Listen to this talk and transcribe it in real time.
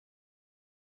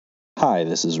Hi,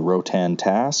 this is Rotan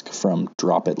Task from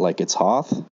Drop It Like It's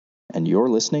Hoth, and you're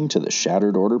listening to the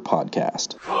Shattered Order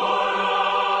podcast.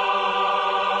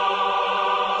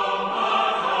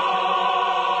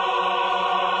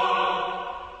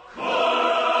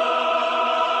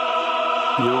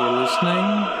 You're listening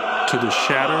to the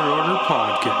Shattered Order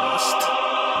podcast.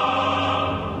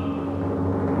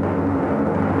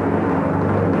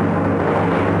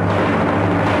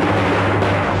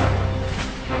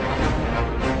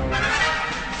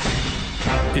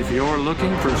 If you're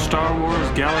looking for Star Wars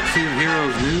Galaxy of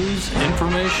Heroes news,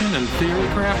 information, and theory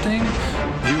crafting,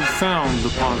 you've found the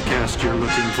podcast you're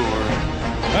looking for.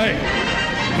 Hey,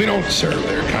 we don't serve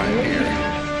their kind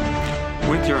here.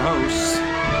 With your hosts,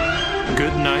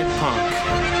 Goodnight Punk.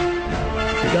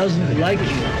 Doesn't like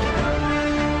you.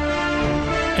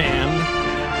 And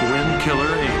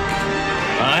Windkiller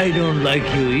Inc. I don't like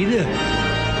you either.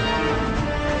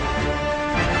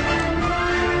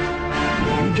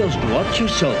 You just watch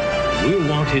yourself. We're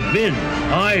wanted men.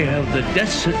 I have the death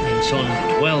sentence on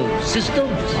 12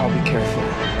 systems. I'll be careful.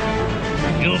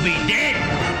 You'll be dead.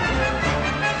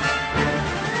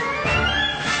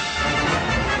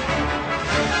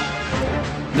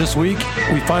 This week,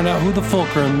 we find out who the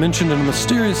Fulcrum mentioned in a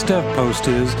mysterious dev post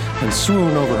is and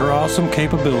swoon over her awesome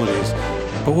capabilities.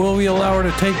 But will we allow her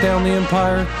to take down the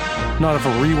Empire? Not if a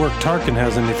reworked Tarkin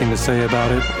has anything to say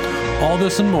about it. All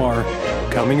this and more,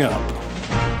 coming up.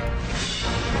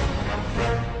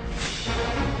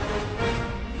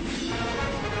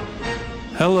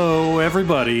 Hello,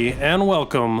 everybody, and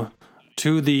welcome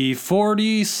to the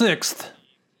 46th.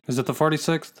 Is it the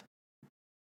 46th?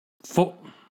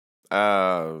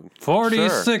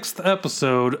 46th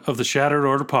episode of the Shattered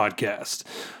Order podcast.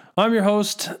 I'm your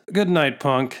host, Goodnight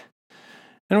Punk,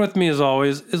 and with me, as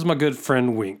always, is my good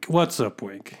friend Wink. What's up,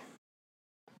 Wink?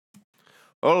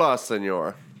 Hola,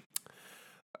 senor.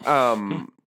 You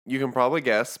can probably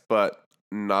guess, but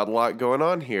not a lot going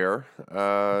on here.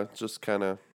 Just kind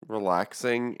of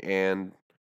relaxing and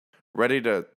ready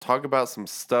to talk about some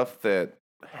stuff that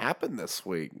happened this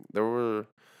week. There were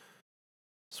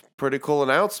some pretty cool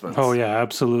announcements. Oh, yeah,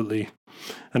 absolutely.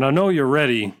 And I know you're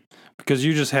ready because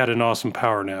you just had an awesome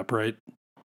power nap, right?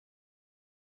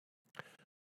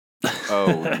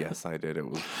 Oh, yes, I did. It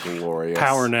was glorious.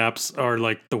 Power naps are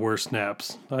like the worst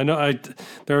naps. I know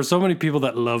there are so many people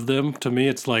that love them. To me,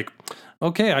 it's like,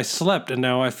 okay, I slept and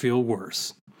now I feel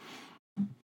worse.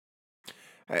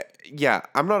 Yeah,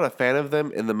 I'm not a fan of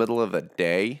them in the middle of the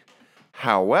day.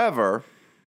 However,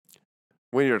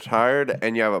 when you're tired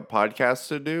and you have a podcast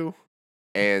to do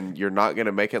and you're not going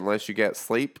to make it unless you get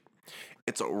sleep,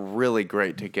 it's really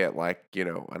great to get an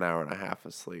hour and a half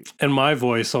of sleep. And my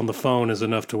voice on the phone is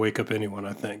enough to wake up anyone,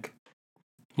 I think.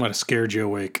 Might have scared you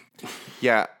awake.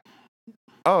 Yeah.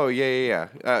 Oh, yeah.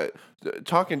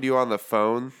 Talking to you on the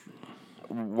phone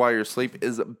while you're asleep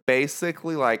is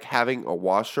basically like having a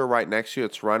washer right next to you.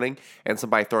 It's running and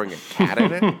somebody throwing a cat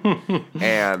in it.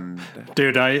 And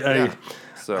dude, I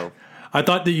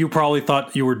thought that you probably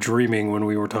thought you were dreaming when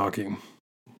we were talking.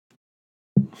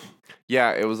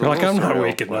 Yeah, it was like, I'm not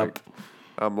waking up.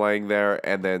 I'm laying there,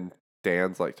 and then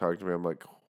Dan's like talking to me. I'm like,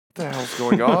 what the hell's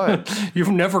going on? You've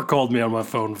never called me on my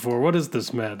phone before. What is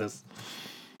this madness?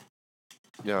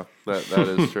 Yeah, that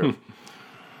is true.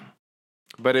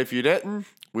 But if you didn't,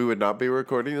 we would not be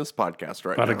recording this podcast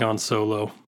right now. I'd have gone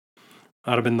solo. It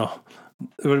would have been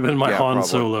my Han probably.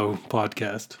 Solo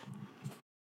podcast.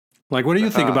 Like, what do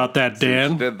you think about that,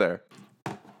 Dan? Did there?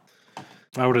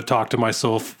 I would have talked to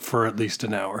myself for at least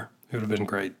an hour. It would have been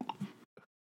great.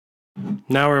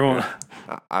 Now everyone...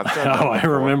 I've done that I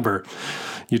remember.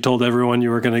 You told everyone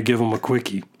you were going to give them a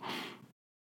quickie.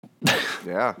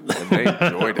 Yeah, and they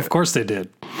enjoyed it. Of course they did.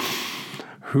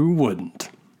 Who wouldn't?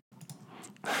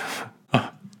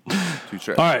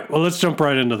 All right, well, let's jump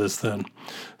right into this then.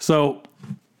 So,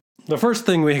 the first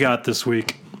thing we got this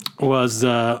week was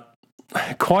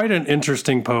quite an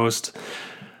interesting post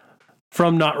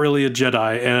from Not Really a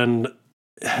Jedi, and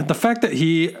the fact that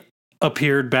he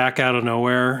appeared back out of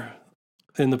nowhere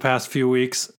in the past few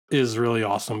weeks is really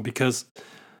awesome because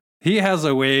he has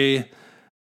a way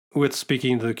with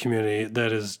speaking to the community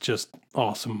that is just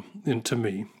awesome to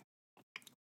me.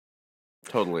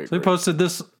 Totally agree. So he posted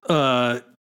this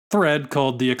thread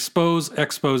called the Expose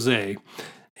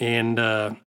and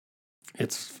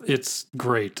it's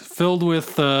great, filled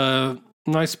with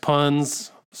nice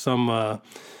puns, some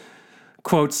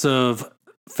quotes of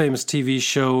famous TV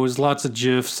shows, lots of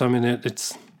GIFs. I mean,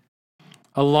 it's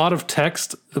a lot of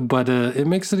text, but it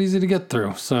makes it easy to get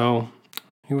through. So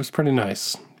it was pretty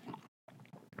nice.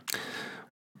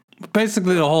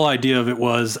 Basically, the whole idea of it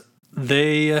was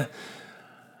they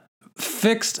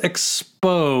fixed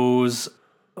expose,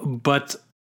 but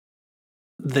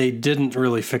they didn't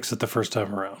really fix it the first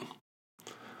time around.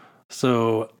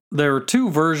 So there are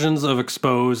 2 versions of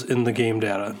expose in the game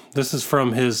data. This is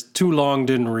from his Too Long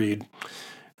Didn't Read,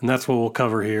 and that's what we'll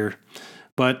cover here.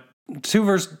 But two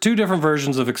different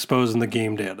versions of expose in the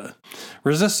game data.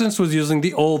 Resistance was using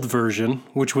the old version,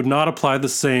 which would not apply the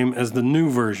same as the new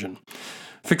version.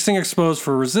 Fixing expose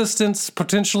for resistance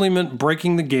potentially meant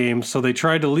breaking the game, so they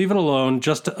tried to leave it alone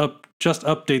just to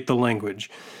update the language.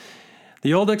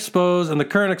 The old expose and the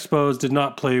current expose did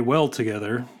not play well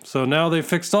together, so now they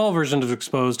fixed all versions of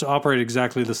expose to operate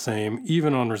exactly the same,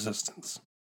 even on resistance.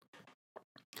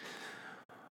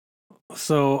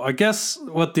 So I guess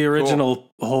what the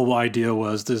original whole idea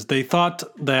was is they thought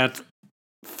that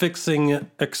fixing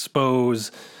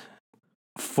expose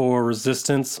for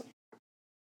resistance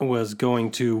was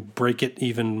going to break it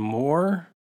even more.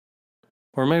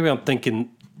 Or maybe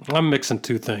I'm mixing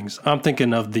 2 things. I'm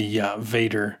thinking of the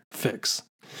Vader fix.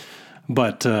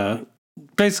 But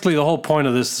basically the whole point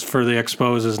of this for the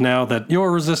expose is now that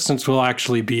your resistance will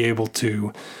actually be able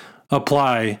to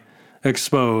apply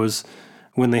expose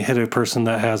when they hit a person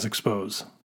that has expose.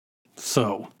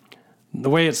 So the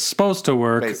way it's supposed to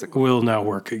work will now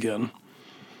work again.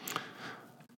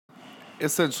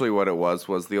 Essentially what it was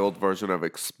the old version of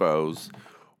expose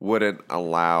wouldn't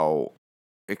allow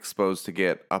expose to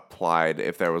get applied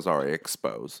if there was already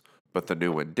expose, but the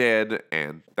new one did,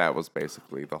 and that was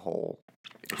basically the whole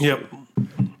issue. Yep.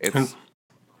 It's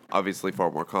obviously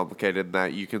far more complicated than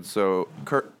that. You can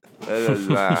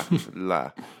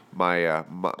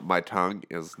my tongue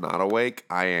is not awake.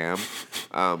 I am.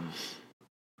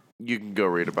 You can go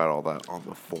read about all that on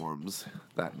the forums.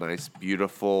 That nice,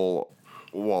 beautiful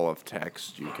wall of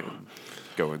text. You can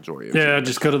go enjoy it. Yeah,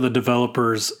 just go to the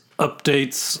developers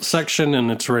updates section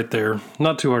and it's right there.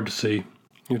 Not too hard to see.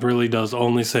 It really does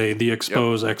only say the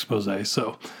expose expose,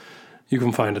 so you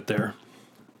can find it there.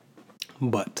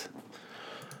 But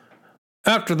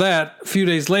after that, a few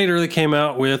days later, they came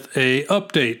out with a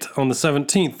update on the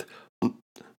 17th.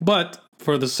 But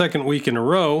for the second week in a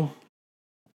row,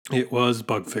 it was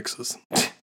bug fixes.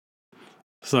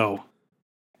 So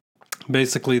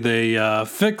basically, they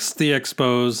fixed the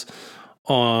expose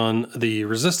on the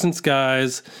resistance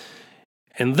guys.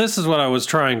 And this is what I was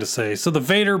trying to say. So the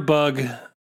Vader bug,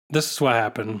 this is what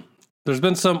happened. There's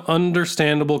been some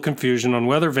understandable confusion on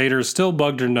whether Vader is still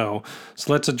bugged or no.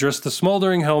 So let's address the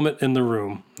smoldering helmet in the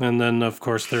room. And then, of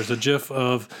course, there's a GIF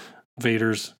of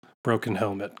Vader's broken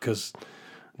helmet, because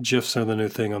GIFs are the new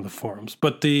thing on the forums.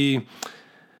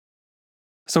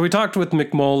 So we talked with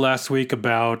McMull last week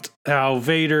about how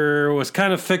Vader was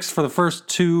kind of fixed for the first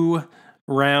 2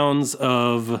 rounds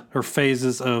of, or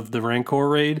phases of the Rancor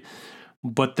raid,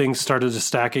 but things started to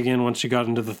stack again once you got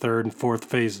into the 3rd and 4th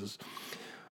phases.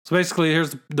 So basically,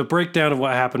 here's the breakdown of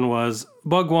what happened was,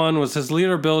 bug 1 was his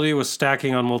leader ability was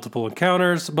stacking on multiple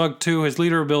encounters. Bug 2, his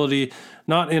leader ability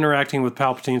not interacting with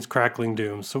Palpatine's crackling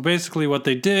doom. So basically what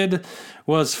they did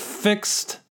was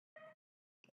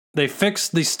they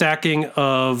fixed the stacking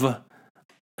of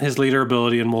his leader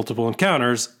ability in multiple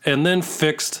encounters, and then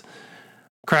fixed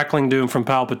crackling doom from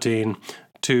Palpatine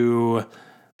to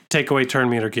take away turn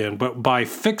meter again. But by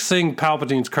fixing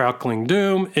Palpatine's crackling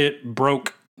doom, it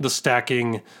broke the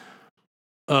stacking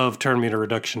of turn meter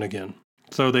reduction again.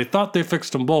 So they thought they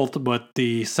fixed them both, but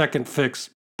the second fix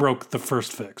broke the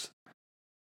first fix.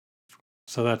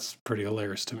 So that's pretty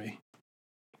hilarious to me.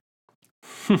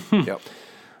 Yep.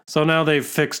 So now they've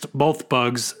fixed both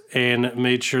bugs and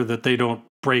made sure that they don't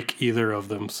break either of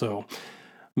them. So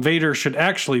Vader should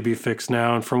actually be fixed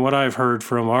now. And from what I've heard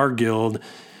from our guild,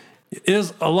 it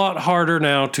is a lot harder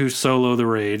now to solo the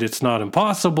raid. It's not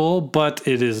impossible, but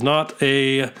it is not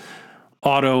a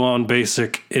auto on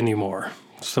basic anymore.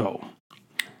 So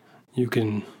you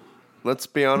can... Let's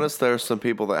be honest, there are some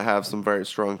people that have some very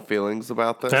strong feelings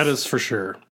about this. That is for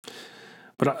sure.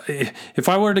 But if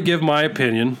I were to give my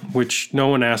opinion, which no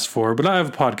one asked for, but I have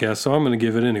a podcast, so I'm going to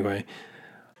give it anyway.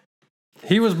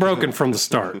 He was broken from the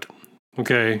start.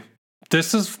 Okay?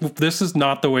 This is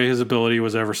not the way his ability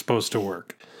was ever supposed to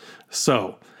work.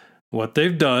 So, what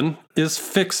they've done is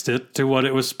fixed it to what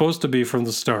it was supposed to be from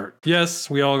the start. Yes,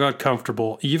 we all got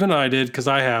comfortable. Even I did, because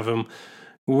I have him,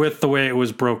 with the way it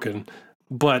was broken.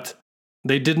 But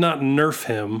they did not nerf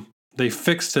him. They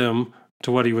fixed him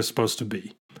to what he was supposed to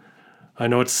be. I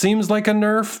know it seems like a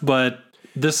nerf, but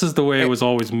this is the way it was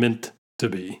always meant to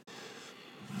be.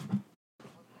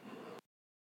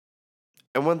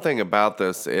 And one thing about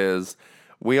this is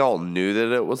we all knew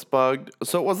that it was bugged.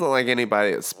 So it wasn't like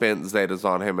anybody that spent Zetas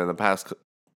on him in the past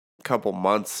couple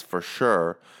months for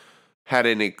sure had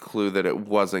any clue that it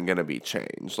wasn't going to be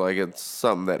changed. Like, it's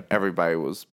something that everybody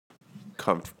was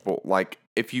comfortable. Like,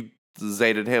 if you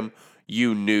Zeted him,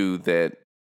 you knew that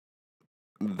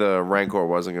the Rancor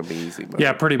wasn't going to be easy.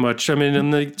 Yeah, pretty much. I mean,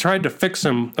 and they tried to fix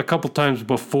him a couple times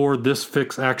before this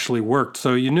fix actually worked.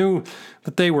 So you knew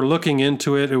that they were looking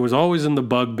into it. It was always in the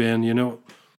bug bin, you know.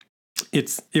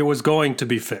 It was going to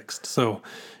be fixed. So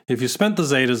if you spent the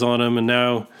Zetas on him and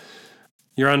now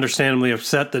you're understandably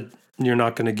upset that you're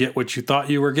not going to get what you thought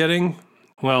you were getting,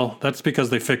 well, that's because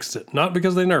they fixed it. Not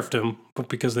because they nerfed him, but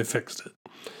because they fixed it.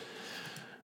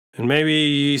 And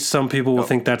maybe some people will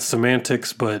think that's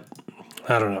semantics, but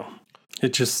I don't know.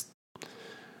 It just,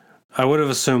 I would have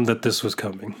assumed that this was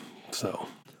coming. So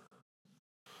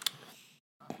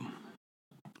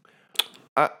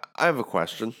I have a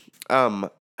question.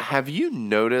 Have you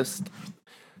noticed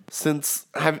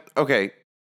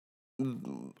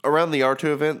around the R2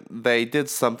 event, they did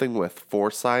something with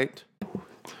Foresight?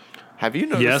 Have you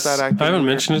noticed that acting? I haven't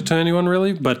mentioned it to anyone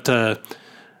really, but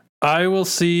I will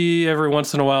see every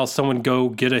once in a while someone go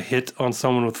get a hit on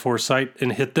someone with Foresight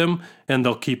and hit them, and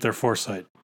they'll keep their Foresight.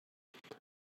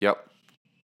 Yep.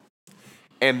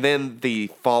 And then the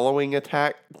following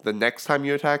attack, the next time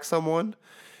you attack someone,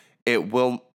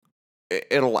 it'll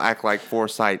act like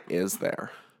Foresight is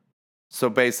there. So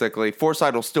basically,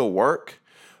 Foresight will still work,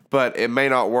 but it may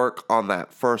not work on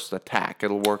that first attack.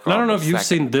 It'll work on I don't know if you've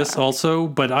seen attack. this also,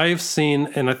 but I've seen,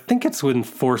 and I think it's when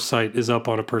Foresight is up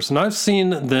on a person, I've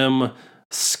seen them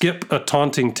skip a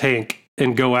taunting tank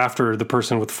and go after the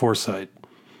person with Foresight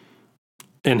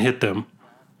and hit them.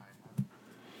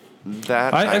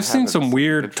 That I've seen some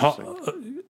weird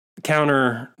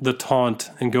counter the taunt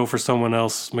and go for someone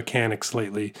else mechanics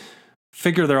lately.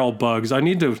 Figure they're all bugs. I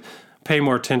need to pay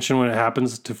more attention when it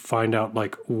happens to find out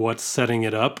like what's setting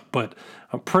it up, but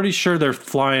I'm pretty sure they're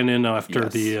flying in after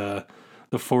the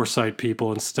Foresight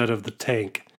people instead of the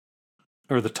tank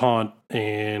or the taunt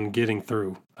and getting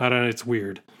through. I don't know. It's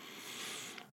weird.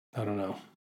 I don't know.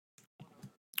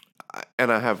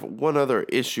 And I have one other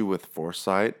issue with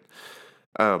Foresight.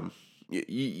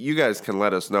 You guys can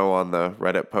let us know on the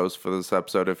Reddit post for this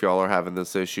episode if y'all are having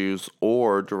this issues,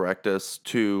 or direct us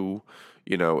to,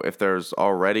 if there's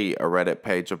already a Reddit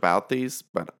page about these,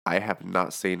 but I have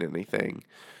not seen anything.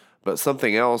 But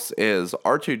something else is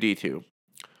R2-D2.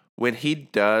 When he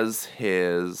does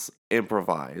his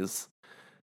improvise,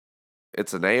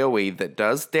 it's an AoE that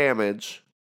does damage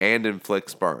and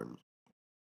inflicts burn.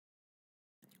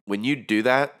 When you do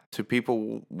that to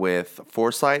people with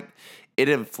Foresight, it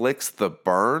inflicts the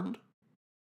burn.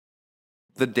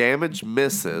 The damage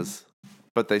misses,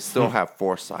 but they still have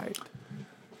Foresight.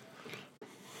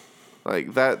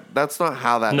 Like that's not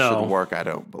how that should work, I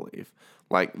don't believe.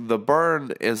 Like, the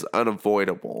burn is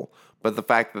unavoidable, but the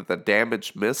fact that the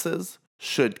damage misses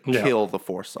should kill the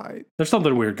Foresight. There's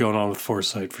something weird going on with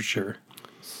Foresight for sure.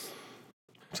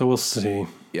 So we'll see.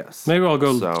 Yes. Maybe I'll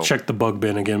go check the bug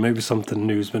bin again. Maybe something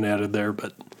new's been added there,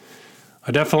 but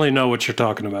I definitely know what you're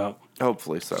talking about.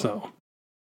 Hopefully so.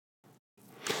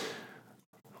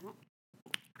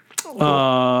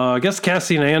 I guess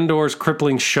Cassian Andor's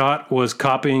crippling shot was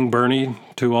copying Bernie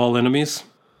to all enemies.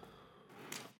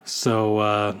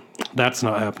 So that's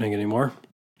not happening anymore.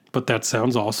 But that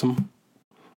sounds awesome.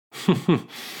 Yep.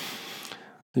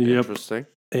 Interesting.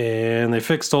 And they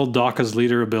fixed old Daka's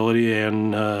leader ability,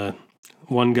 and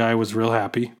one guy was real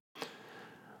happy.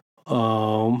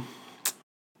 I'm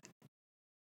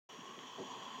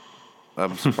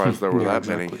surprised there were that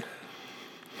many.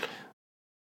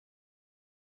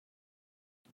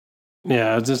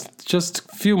 Yeah, just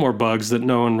a few more bugs that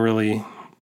no one really...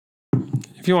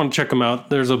 If you want to check them out,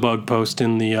 there's a bug post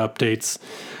in the updates.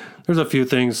 There's a few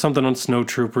things, something on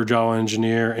Snowtrooper, Jawa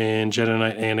Engineer, and Jedi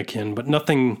Knight Anakin, but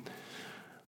nothing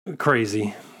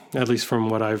crazy, at least from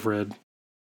what I've read.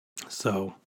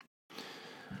 So,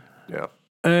 yeah.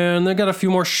 And they got a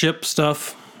few more ship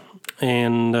stuff,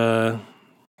 and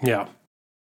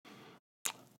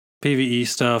PvE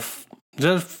stuff.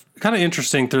 Just kind of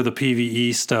interesting through the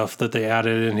PvE stuff that they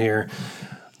added in here.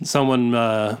 Someone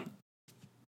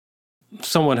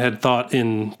had thought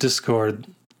in Discord,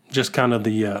 just kind of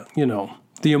the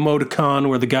emoticon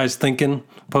where the guy's thinking,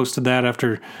 posted that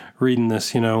after reading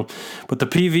this, But the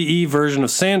PvE version of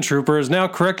Sand Trooper is now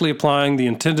correctly applying the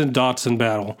intended dots in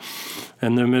battle.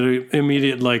 And the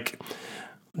immediate,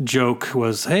 joke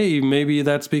was, hey, maybe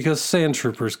that's because Sand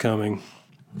Trooper's coming.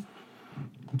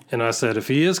 And I said, if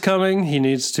he is coming, he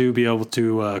needs to be able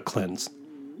to cleanse.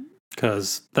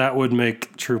 Because that would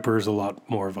make troopers a lot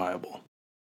more viable.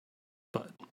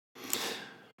 But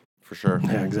for sure.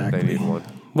 Yeah, exactly. They need one.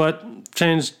 But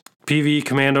changed PvE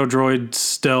Commando Droid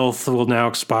Stealth will now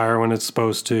expire when it's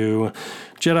supposed to.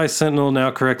 Jedi Sentinel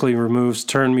now correctly removes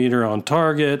turn meter on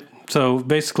target. So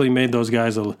basically made those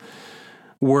guys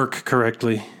work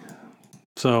correctly.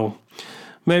 So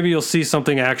maybe you'll see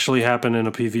something actually happen in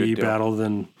a PvE battle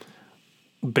than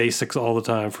basics all the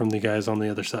time from the guys on the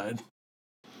other side.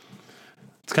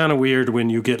 It's kind of weird when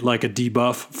you get like a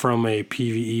debuff from a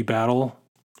PvE battle.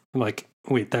 Like,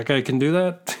 wait, that guy can do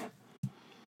that?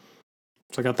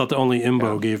 It's like I thought the only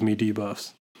Imbo gave me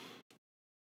debuffs.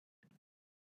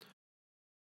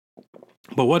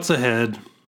 But what's ahead?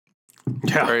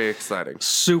 Yeah, Very exciting.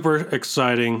 Super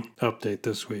exciting update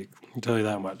this week. I can tell you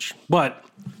that much. But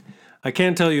I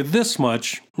can tell you this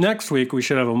much. Next week, we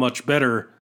should have a much better,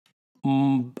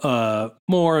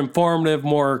 more informative,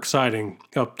 more exciting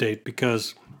update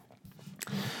because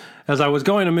as I was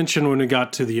going to mention when we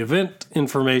got to the event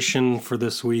information for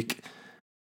this week,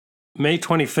 May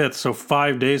 25th, so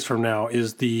 5 days from now,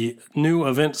 is the new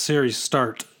event series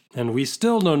start, and we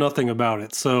still know nothing about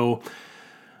it. So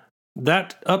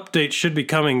that update should be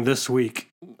coming this week,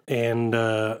 and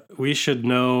we should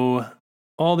know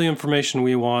all the information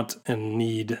we want and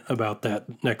need about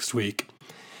that next week.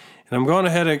 And I'm going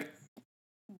ahead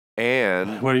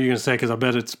and what are you going to say? Because I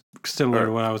bet it's similar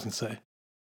to what I was going to say.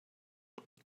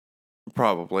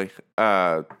 Probably.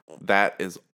 That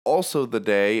is also the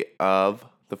day of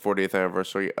the 40th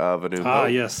anniversary of A New Hope. Ah,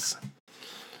 yes.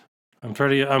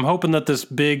 I'm hoping that this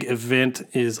big event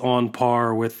is on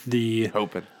par with the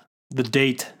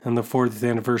date and the 40th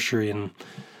anniversary and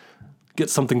get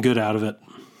something good out of it.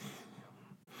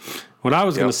 What I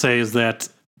was going to say is that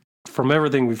from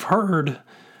everything we've heard,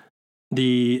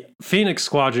 the Phoenix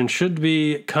Squadron should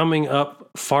be coming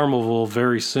up Farmville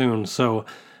very soon. So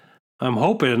I'm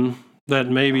hoping that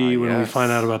maybe when we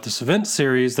find out about this event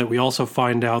series that we also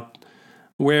find out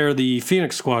where the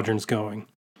Phoenix Squadron's going.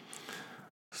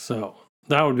 So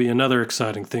that would be another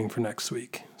exciting thing for next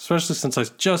week, especially since I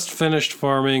just finished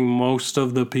farming most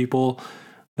of the people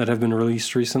that have been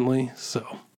released recently. So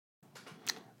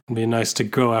it'd be nice to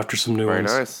go after some new ones.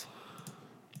 Very nice.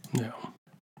 Yeah.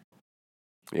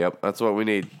 Yep, that's what we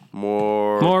need.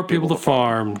 More people to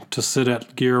farm to sit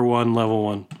at Gear 1, Level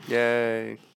 1.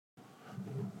 Yay.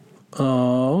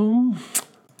 So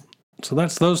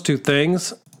that's those two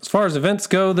things. As far as events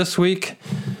go this week,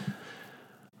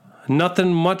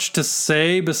 nothing much to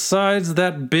say besides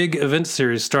that big event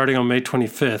series starting on May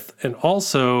 25th. And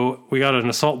also, we got an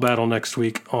assault battle next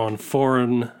week on the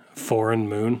foreign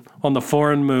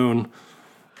moon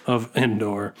of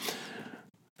Endor.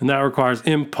 And that requires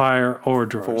Empire or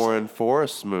droids. Foreign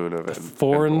forest moon of it.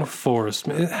 Foreign forest.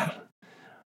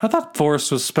 I thought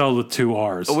forest was spelled with 2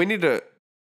 R's. Oh, we need to...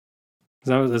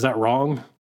 Is that wrong?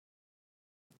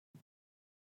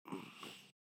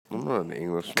 I'm not an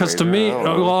English Because to me,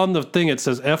 on the thing it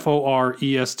says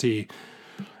Forest.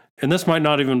 And this might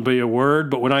not even be a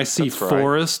word, but when I see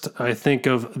forest, I think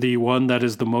of the one that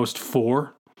is the most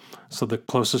for. So the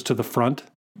closest to the front.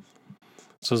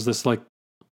 So is this like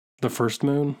the first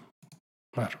moon?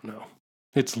 I don't know.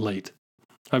 It's late.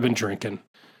 I've been drinking.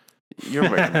 You're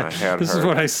making my head This hurt. is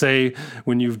what I say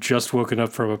when you've just woken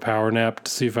up from a power nap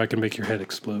to see if I can make your head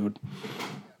explode.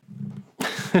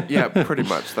 Yeah, pretty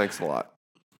much. Thanks a lot.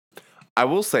 I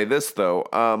will say this, though.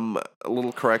 A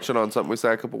little correction on something we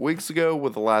said a couple weeks ago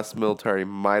with the last Military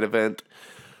Might event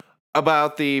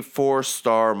about the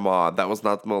 4-star mod. That was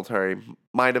not the Military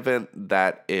Might event.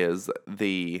 That is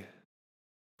the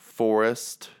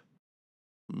Forest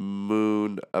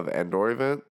Moon of Endor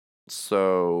event.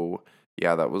 So,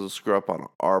 yeah, that was a screw up on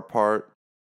our part.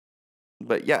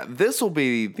 But, yeah, this will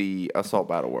be the assault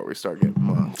battle where we start getting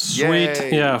mods. Sweet.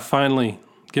 Yay. Yeah, finally.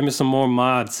 Give me some more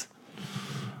mods.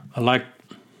 I like...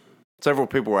 Several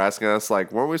people were asking us,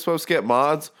 like, weren't we supposed to get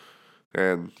mods?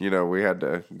 And, we had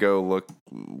to go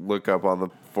look up on the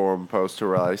forum post to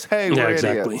realize, hey, we're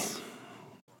idiots.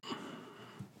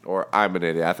 Or I'm an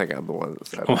idiot. I think I'm the one that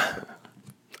said it.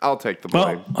 I'll take the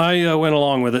blame. Well, I went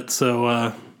along with it,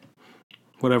 so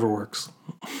whatever works.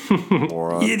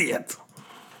 Moron. Idiot.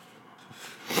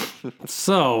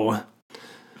 So,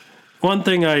 one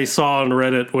thing I saw on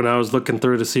Reddit when I was looking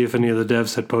through to see if any of the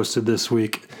devs had posted this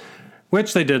week,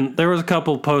 which they didn't. There was a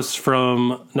couple posts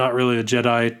from Not Really a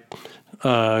Jedi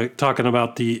talking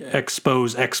about the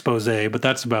expose, but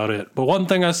that's about it. But one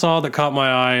thing I saw that caught my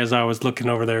eye as I was looking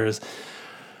over there is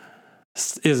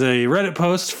a Reddit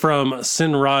post from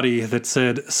Sinrati that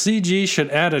said, CG should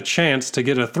add a chance to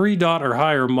get a 3-dot or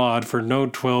higher mod for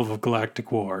Node 12 of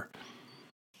Galactic War.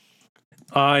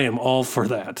 I am all for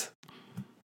that.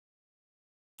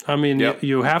 I mean,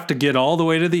 you have to get all the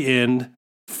way to the end,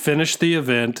 finish the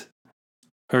event,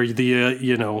 or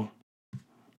the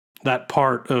that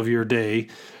part of your day,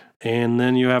 and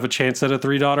then you have a chance at a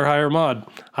 $3 higher mod.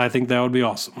 I think that would be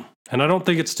awesome. And I don't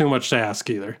think it's too much to ask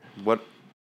either. What?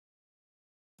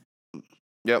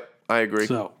 Yep, I agree.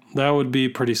 So that would be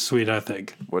pretty sweet, I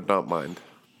think. Would not mind.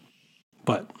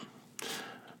 But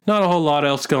not a whole lot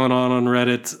else going on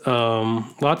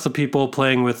Reddit. Lots of people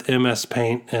playing with MS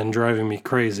Paint and driving me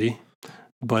crazy.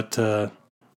 But oh,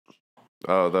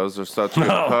 those are such good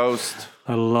posts.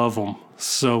 I love them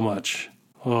so much.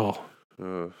 Oh,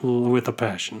 with a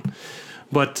passion.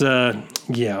 But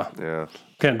yeah.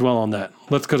 Can't dwell on that.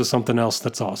 Let's go to something else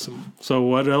that's awesome. So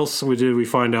what else did we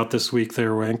find out this week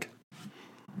there, Wank?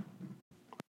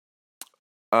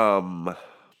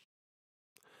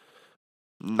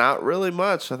 Not really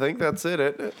much. I think that's it,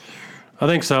 isn't it? I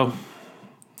think so.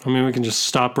 I mean, we can just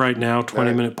stop right now.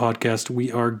 20-minute podcast.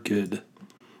 We are good.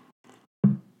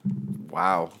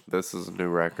 Wow. This is a new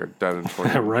record. Done in 20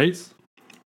 minutes. Right?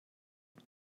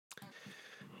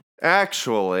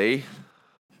 Actually,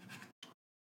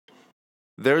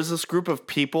 there's this group of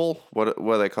people. What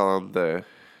do they call them?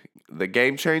 The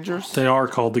Game Changers? They are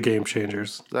called the Game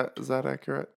Changers. Is that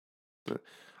accurate?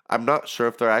 I'm not sure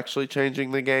if they're actually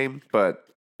changing the game, but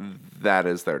that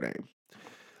is their name.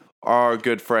 Our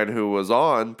good friend who was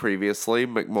on previously,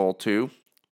 McMole2,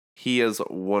 he is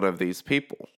one of these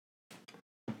people.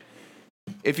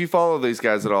 If you follow these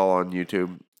guys at all on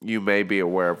YouTube, you may be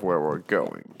aware of where we're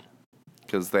going.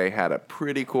 Because they had a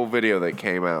pretty cool video that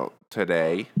came out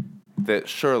today that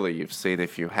surely you've seen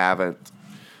if you haven't.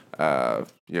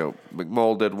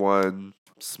 McMole did one,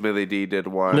 Smithy D did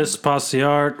one. Miss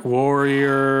Passiart,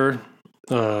 Warrior,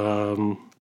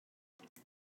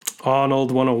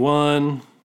 Arnold 101.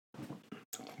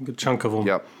 A good chunk of them.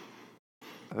 Yep.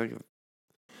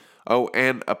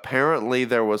 And apparently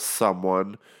there was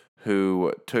someone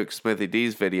who took Smithy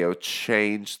D's video,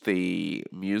 changed the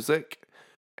music,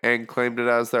 and claimed it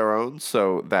as their own.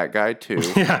 So that guy too.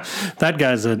 Yeah, that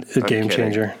guy's a game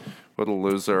changer. What a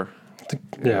loser.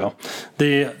 Yeah.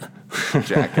 The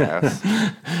jackass.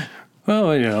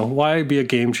 Well, why be a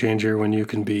game changer when you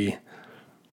can be...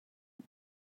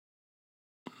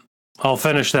 I'll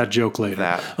finish that joke later.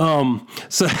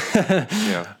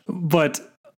 Yeah. But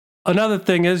another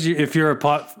thing is, if you're a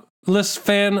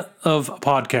fan of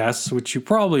podcasts, which you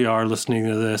probably are listening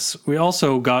to this, we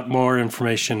also got more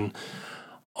information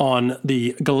on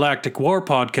the Galactic War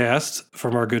podcast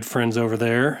from our good friends over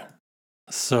there.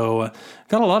 So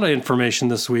got a lot of information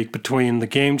this week between the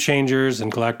Game Changers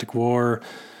and Galactic War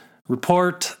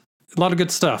report. A lot of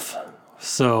good stuff.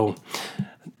 So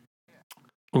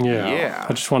yeah.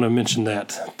 I just want to mention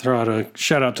that. Throw out a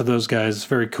shout out to those guys.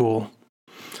 Very cool.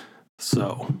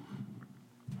 So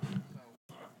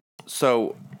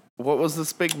what was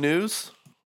this big news?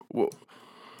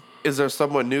 Is there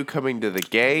someone new coming to the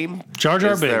game? Jar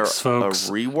Jar Binks, folks.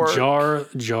 A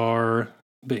rework? Jar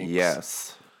Binks.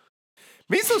 Yes.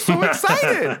 Misa's so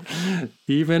excited.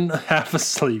 Even half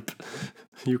asleep,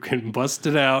 you can bust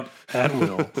it out at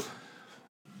will.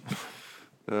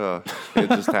 It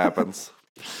just happens.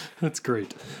 That's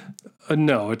great.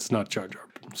 No, it's not Jar Jar.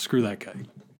 Screw that guy.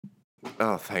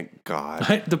 Oh, thank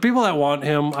God. The people that want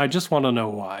him, I just want to know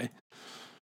why.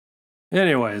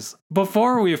 Anyways,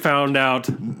 before we found out...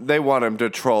 They want him to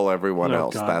troll everyone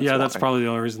else. That's probably the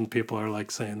only reason people are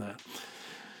saying that.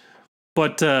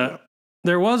 But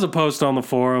there was a post on the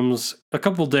forums a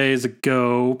couple days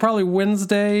ago, probably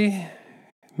Wednesday,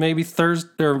 maybe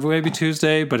Thursday, or maybe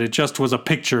Tuesday, but it just was a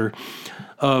picture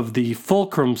of the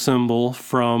fulcrum symbol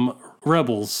from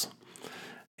Rebels.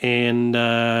 And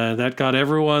that got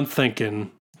everyone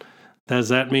thinking, does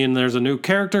that mean there's a new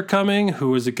character coming?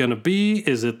 Who is it going to be?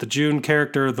 Is it the June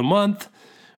character of the month?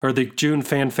 Or the June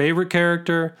fan favorite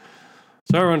character?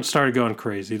 So everyone started going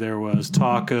crazy. There was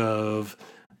talk of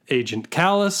Agent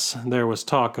Kallus, there was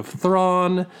talk of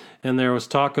Thrawn, and there was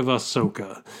talk of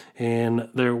Ahsoka. And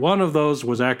one of those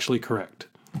was actually correct.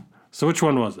 So which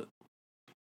one was it?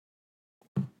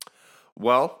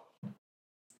 Well,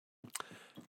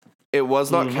 it was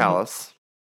not Kallus.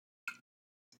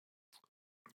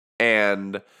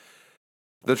 And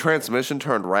the transmission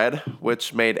turned red,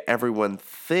 which made everyone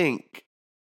think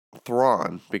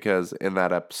Thrawn, because in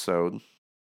that episode, I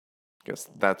guess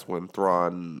that's when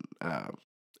Thrawn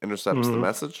intercepts the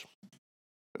message,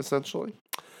 essentially.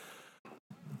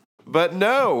 But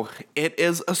no, it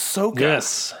is Ahsoka.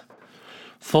 Yes.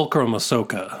 Fulcrum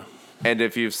Ahsoka. And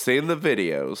if you've seen the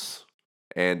videos,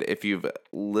 and if you've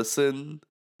listened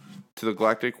to the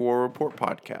Galactic War Report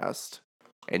podcast,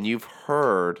 and you've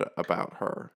heard about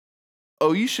her,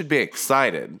 you should be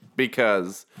excited,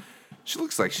 because she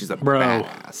looks like she's a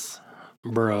badass.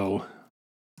 Bro.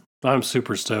 I'm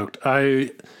super stoked.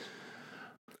 I'm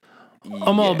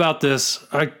all about this.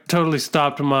 I totally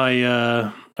stopped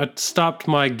my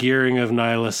gearing of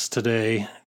Nihilus today.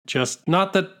 Just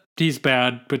not that he's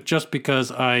bad, but just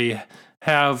because I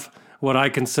have what I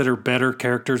consider better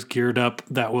characters geared up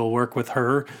that will work with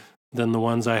her than the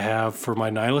ones I have for my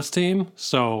Nihilus team.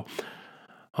 So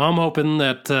I'm hoping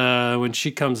that when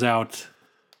she comes out,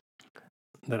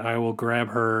 that I will grab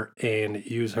her and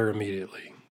use her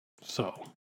immediately. So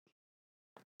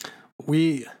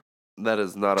that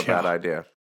is not a bad idea.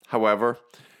 However,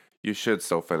 you should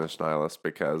still finish Nihilus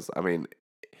because, I mean,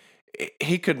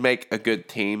 he could make a good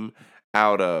team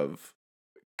out of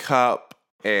Cup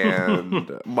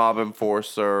and Mob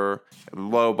Enforcer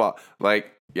and Lobot.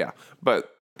 Like, yeah,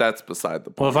 but that's beside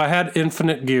the point. Well, if I had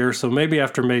infinite gear, so maybe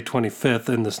after May 25th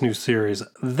in this new series,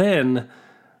 then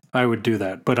I would do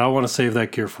that. But I want to save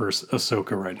that gear for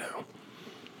Ahsoka right now.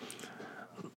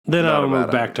 Then I'll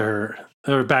move back to her,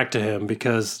 or back to him,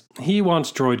 because he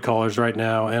wants droid collars right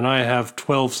now, and I have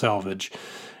 12 salvage.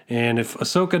 And if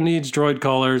Ahsoka needs droid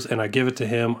collars and I give it to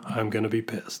him, I'm going to be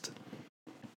pissed.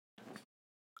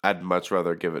 I'd much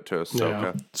rather give it to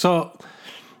Ahsoka. Yeah. So,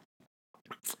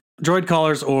 droid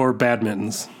collars or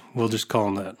badmintons. We'll just call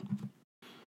them that.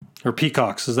 Or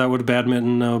peacocks. Is that what a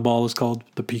badminton ball is called?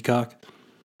 The peacock?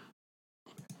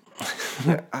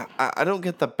 Yeah, I don't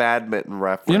get the badminton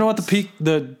reference. You know what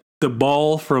the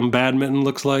ball from badminton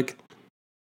looks like?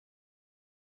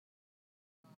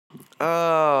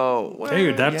 Oh. Well,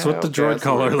 Dude, that's what the droid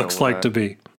collar looks like to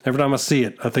be. Every time I see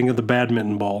it, I think of the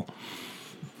badminton ball.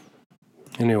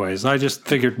 Anyways, I just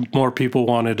figured more people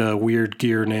wanted weird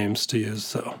gear names to use,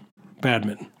 so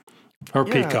badminton. Or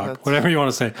peacock, whatever you want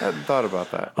to say. I hadn't thought about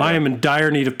that. I am in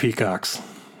dire need of peacocks.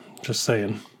 Just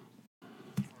saying.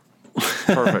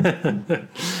 Perfect.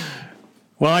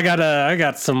 Well, I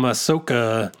got some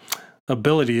Ahsoka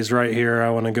abilities right here I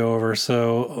want to go over,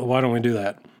 so why don't we do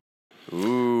that?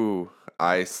 Ooh,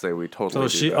 I say we totally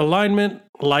do that. Alignment,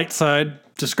 light side,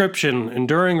 description,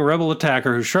 enduring rebel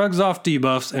attacker who shrugs off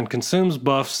debuffs and consumes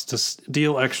buffs to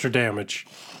deal extra damage.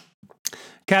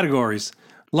 Categories,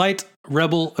 light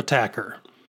rebel attacker.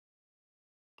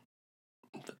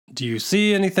 Do you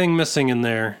see anything missing in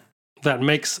there? It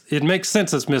makes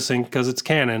sense it's missing because it's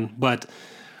canon, but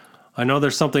I know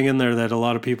there's something in there that a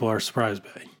lot of people are surprised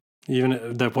by,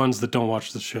 even the ones that don't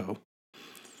watch the show.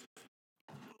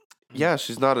 Yeah,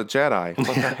 she's not a Jedi. What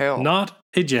the hell? Not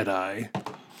a Jedi.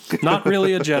 Not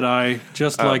really a Jedi,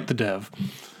 just like the dev. See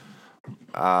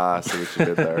what you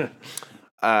did there.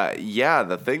 Yeah,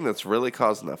 the thing that's really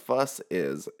causing a fuss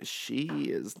is she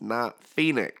is not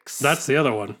Phoenix. That's the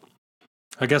other one.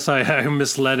 I guess I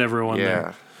misled everyone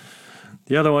there.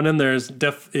 The other one in there is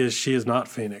she is not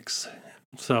Phoenix.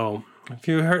 So if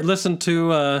you listen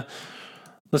to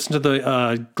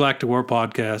the Galactic War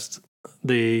podcast,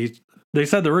 they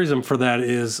said the reason for that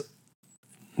is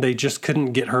they just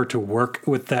couldn't get her to work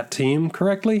with that team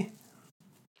correctly,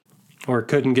 or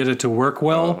couldn't get it to work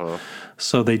well,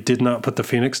 so they did not put the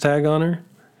Phoenix tag on her.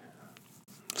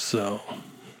 So,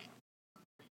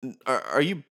 are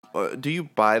you? Do you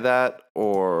buy that,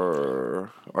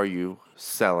 or are you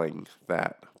selling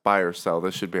that? Buy or sell.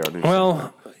 This should be our new.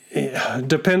 Well, it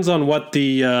depends on what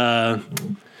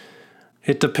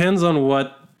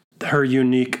her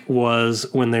unique was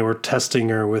when they were testing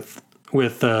her with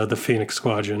the Phoenix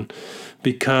Squadron,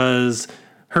 because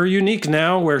her unique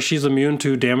now, where she's immune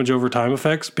to damage over time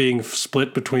effects, being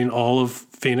split between all of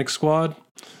Phoenix Squad,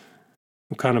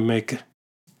 will kind of make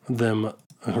them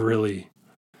really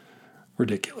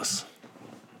ridiculous.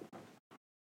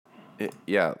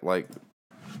 Yeah, like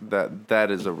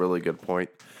that is a really good point.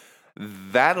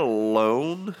 That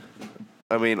alone,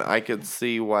 I mean, I could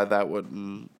see why that would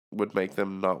make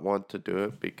them not want to do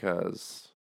it, because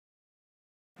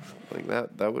like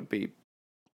that'd be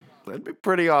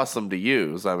pretty awesome to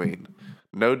use. I mean,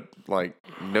 no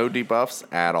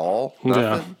debuffs at all.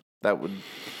 Nothing. Yeah.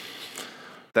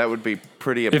 That would be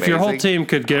pretty amazing. If your whole team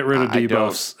could get rid of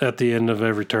debuffs at the end of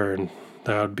every turn,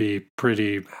 that would be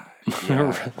pretty.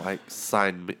 Yeah, like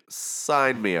sign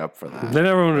me up for that. Then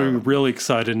everyone would be really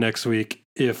excited next week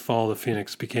if all the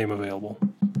Phoenix became available.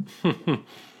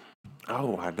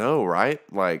 Oh, I know, right?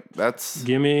 Like that's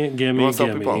gimme.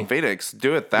 Some people on Phoenix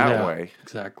do it that way.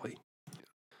 Exactly.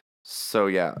 So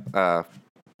yeah,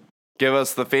 give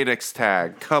us the Phoenix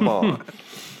tag. Come on.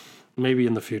 Maybe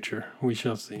in the future, we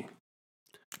shall see.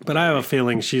 But I have a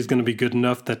feeling she's going to be good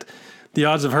enough that the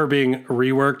odds of her being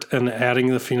reworked and adding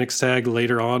the Phoenix tag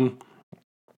later on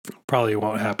probably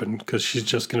won't happen, because she's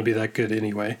just going to be that good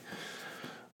anyway.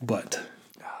 But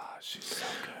she's so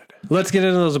good. Let's get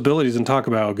into those abilities and talk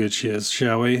about how good she is,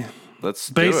 shall we? Let's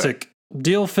do Basic.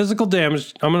 Deal physical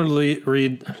damage. I'm going to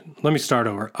read. Let me start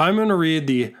over. I'm going to read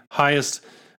the highest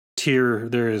tier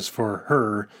there is for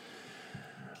her.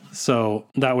 So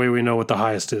that way we know what the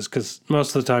highest is, because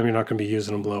most of the time you're not going to be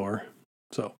using them lower.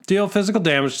 So deal physical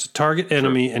damage to target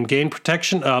enemy and gain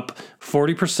protection up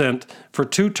 40% for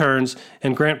 2 turns,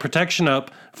 and grant protection up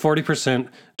 40%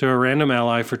 to a random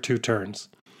ally for 2 turns.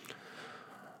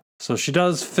 So she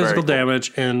does physical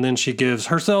damage, and then she gives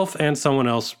herself and someone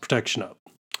else protection up.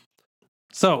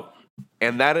 So,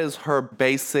 And that is her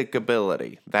basic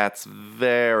ability. That's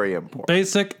very important.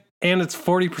 Basic, and it's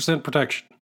 40% protection.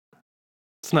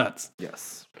 It's nuts.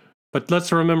 Yes. But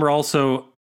let's remember also,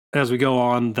 as we go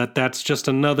on, that that's just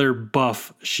another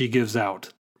buff she gives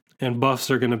out. And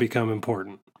buffs are going to become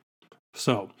important.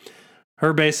 So,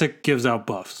 her basic gives out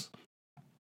buffs.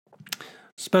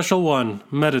 Special 1,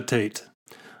 Meditate.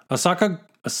 Ahsoka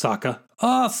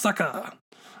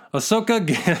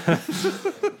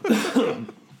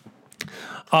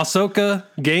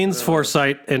gains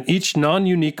foresight and each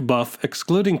non-unique buff,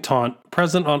 excluding taunt,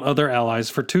 present on other allies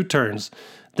for 2 turns.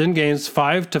 Then gains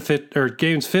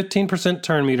 15%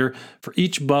 turn meter for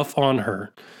each buff on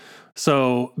her.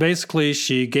 So basically,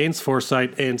 she gains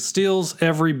foresight and steals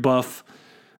every buff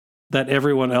that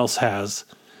everyone else has.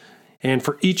 And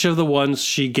for each of the ones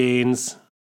she gains,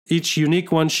 each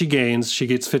unique one she gains, she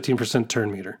gets 15%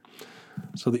 turn meter.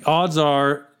 So the odds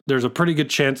are there's a pretty good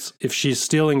chance if she's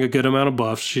stealing a good amount of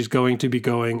buffs, she's going to be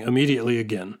going immediately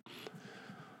again.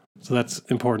 So that's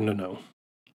important to know.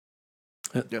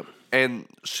 Yep. And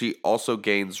she also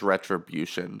gains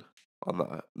retribution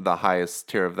on the highest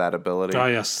tier of that ability. Ah,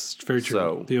 yes, very true.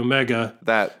 So the Omega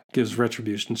that gives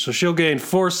retribution. So she'll gain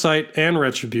foresight and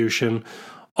retribution.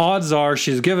 Odds are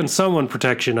she's given someone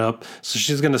protection up, so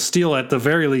she's going to steal at the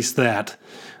very least that.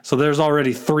 So there's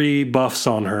already 3 buffs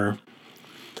on her.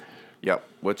 Yep,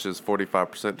 which is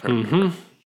 45% turn meter.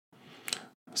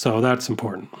 So that's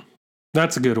important.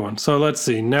 That's a good one. So let's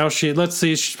see.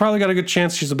 She's probably got a good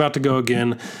chance she's about to go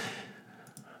again.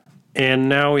 And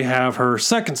now we have her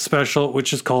second special,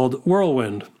 which is called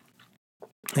Whirlwind.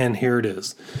 And here it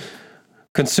is.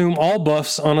 Consume all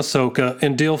buffs on Ahsoka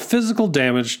and deal physical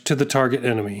damage to the target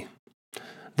enemy.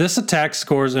 This attack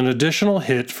scores an additional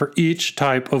hit for each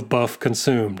type of buff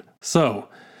consumed. So,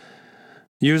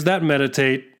 use that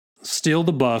Meditate, steal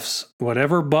the buffs.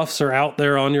 Whatever buffs are out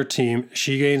there on your team,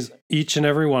 she gains each and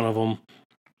every one of them.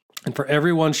 And for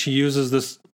everyone she has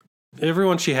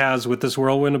with this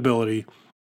Whirlwind ability,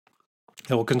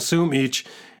 it will consume each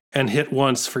and hit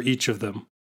once for each of them.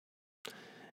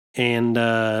 And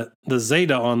the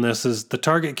Zeta on this is the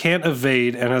target can't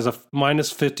evade and has a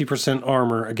minus 50%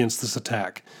 armor against this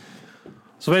attack.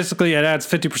 So basically it adds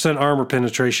 50% armor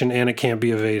penetration and it can't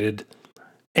be evaded.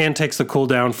 And takes the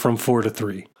cooldown from 4 to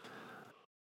 3.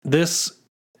 This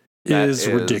is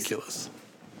ridiculous.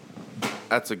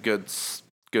 That's a good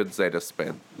Zeta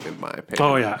spin, in my opinion.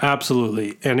 Oh yeah,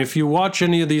 absolutely. And if you watch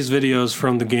any of these videos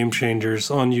from the Game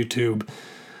Changers on YouTube,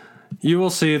 you will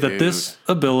see that this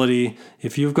ability,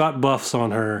 if you've got buffs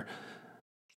on her,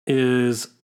 is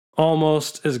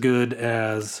almost as good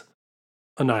as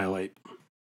Annihilate.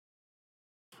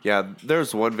 Yeah,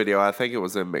 there's one video, I think it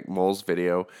was in McMull's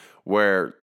video,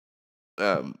 where,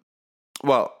 all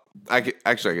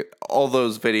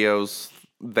those videos,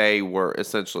 they were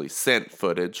essentially sent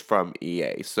footage from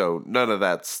EA. So none of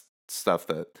that stuff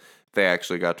that they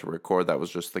actually got to record, that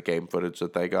was just the game footage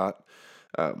that they got.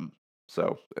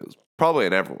 So it was probably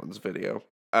in everyone's video.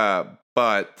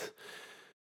 But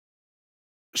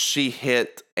she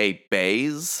hit a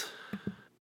base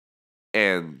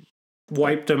and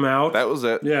wiped him out. that was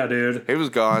it. Yeah, dude. He was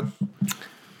gone.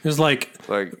 It was like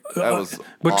That was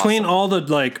between awesome. all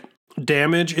the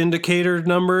damage indicator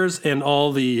numbers and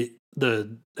all the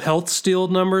health steal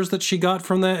numbers that she got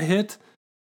from that hit,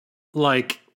 by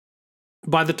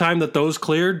the time that those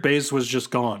cleared, Baze was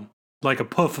just gone. Like a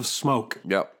puff of smoke.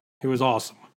 Yep. It was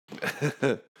awesome.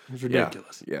 It was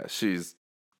ridiculous. Yeah, she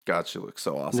looks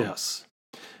so awesome. Yes.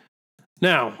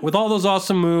 Now, with all those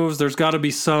awesome moves, there's got to be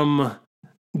some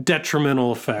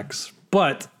detrimental effects,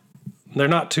 but they're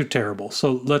not too terrible.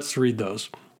 So let's read those.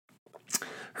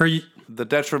 The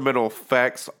detrimental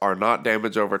effects are not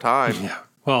damage over time. Yeah.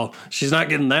 Well, she's not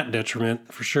getting that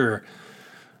detriment for sure.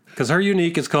 Because her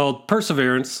unique is called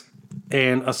Perseverance,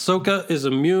 and Ahsoka is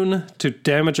immune to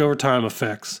damage over time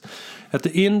effects. At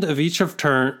the end of each of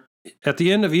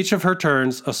her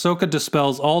turns, Ahsoka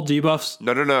dispels all debuffs.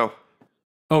 No.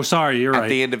 Oh, sorry, you're right. At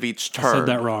the end of each turn. I said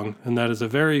that wrong, and that is a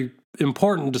very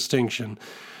important distinction.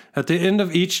 At the end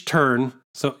of each turn,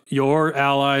 so your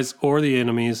allies or the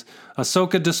enemies,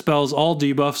 Ahsoka dispels all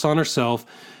debuffs on herself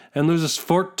and loses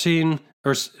at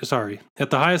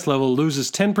the highest level,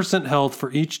 loses 10% health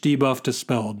for each debuff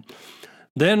dispelled.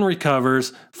 Then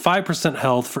recovers 5%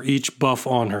 health for each buff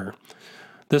on her.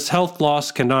 This health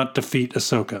loss cannot defeat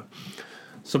Ahsoka.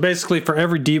 So basically, for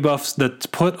every debuff that's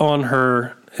put on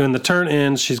her, when the turn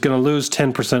ends, she's going to lose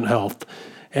 10% health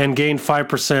and gain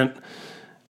 5%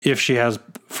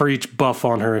 for each buff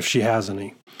on her if she has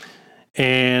any.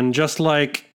 And just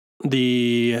like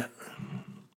the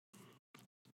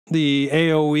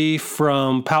AoE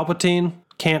from Palpatine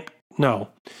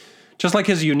just like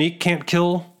his unique can't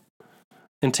kill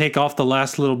and take off the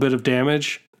last little bit of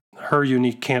damage, her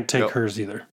unique can't take hers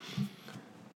either.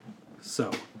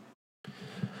 So,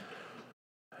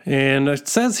 and it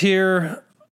says here,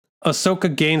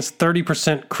 Ahsoka gains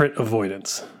 30% crit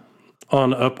avoidance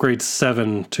on upgrade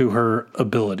 7 to her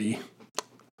ability.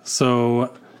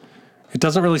 So it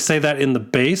doesn't really say that in the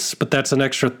base, but that's an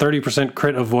extra 30%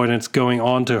 crit avoidance going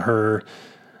on to her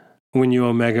when you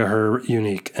omega her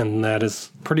unique, and that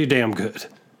is pretty damn good.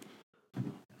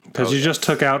 Because you just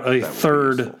took out a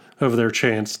third of their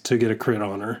chance to get a crit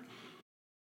on her.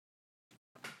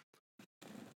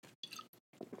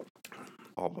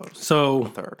 Almost. So, a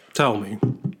third. Tell me,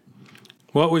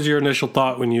 what was your initial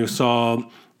thought when you saw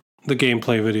the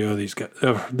gameplay video of these guys,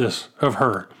 of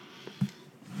her?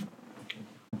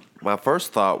 My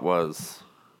first thought was,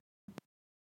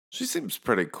 she seems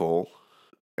pretty cool.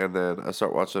 And then I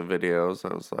start watching videos,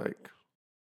 and I was like,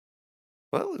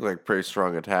 well, that looked like pretty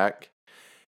strong attack.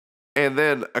 And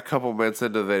then a couple minutes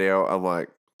into the video, I'm like,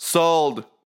 sold on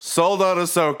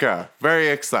Ahsoka. Very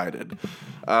excited.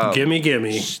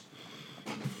 Gimme.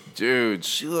 Dude,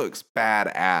 she looks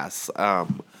badass.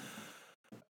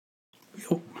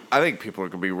 I think people are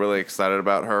going to be really excited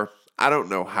about her. I don't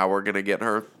know how we're going to get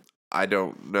her. I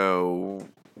don't know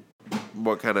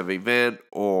what kind of event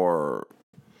or...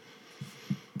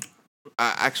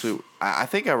 I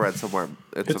think I read somewhere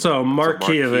it's a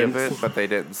marquee event, but they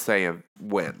didn't say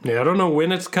when. Yeah, I don't know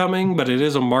when it's coming, but it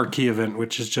is a marquee event,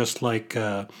 which is just like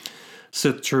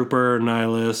Sith Trooper,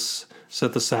 Nihilus,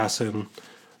 Sith Assassin.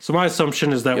 So my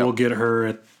assumption is that we'll get her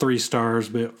at 3 stars,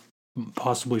 but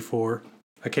possibly 4.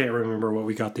 I can't remember what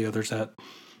we got the others at.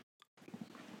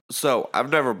 So I've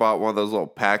never bought one of those little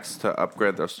packs to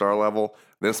upgrade their star level.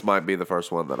 This might be the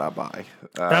first one that I buy.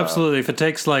 Absolutely. If it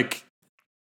takes a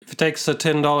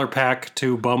 $10 pack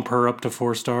to bump her up to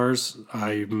 4 stars,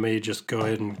 I may just go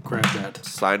ahead and grab that.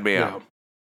 Sign me out.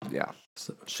 Yeah.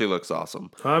 She looks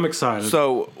awesome. I'm excited.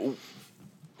 So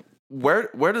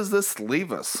where does this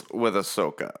leave us with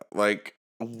Ahsoka? Like,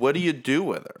 what do you do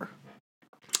with her?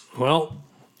 Well,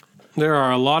 there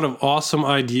are a lot of awesome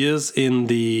ideas in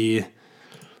the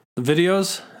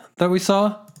videos that we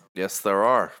saw. Yes, there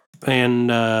are.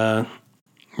 And,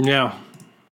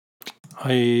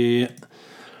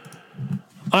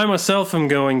 I myself am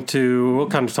going to, we'll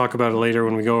kind of talk about it later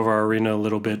when we go over our arena a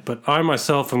little bit, but I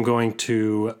myself am going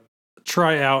to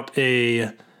try out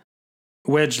a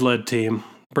wedge-led team,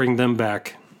 bring them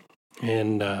back.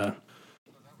 And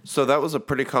so that was a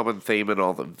pretty common theme in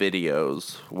all the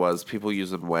videos, was people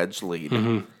using wedge lead.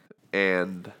 Mm-hmm.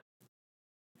 And,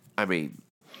 I mean,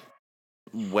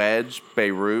 wedge,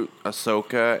 Beirut,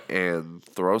 Ahsoka, and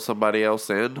throw somebody else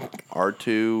in.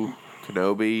 R2,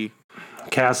 Kenobi...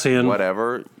 Cassian.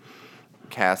 Whatever.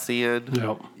 Cassian.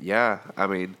 Yep. Yeah, I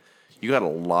mean, you got a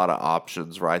lot of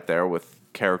options right there with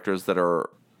characters that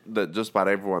just about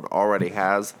everyone already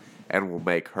has and will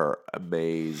make her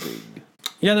amazing.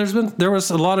 Yeah, there was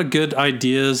a lot of good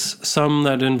ideas, some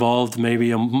that involved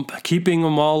maybe keeping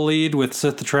them all lead with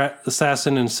Sith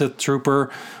Assassin and Sith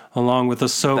Trooper, along with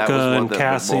Ahsoka and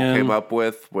Cassian. That came up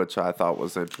with, which I thought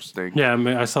was interesting. Yeah,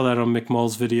 I saw that on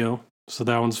McMull's video, so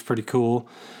that one's pretty cool.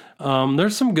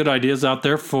 There's some good ideas out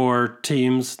there for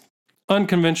teams,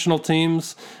 unconventional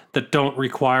teams that don't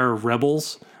require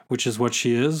rebels, which is what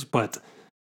she is. But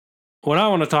what I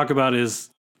want to talk about is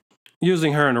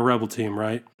using her in a rebel team,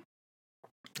 right?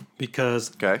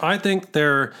 Because I think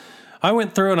I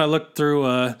went through and I looked through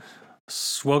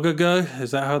Swagaga.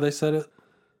 Is that how they said it?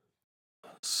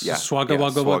 Yeah. Swagga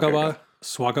Wagga Wagga Wagga.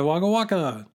 Swagga Wagga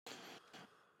Wagga.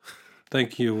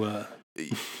 Thank you.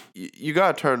 You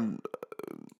gotta turn...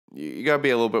 You gotta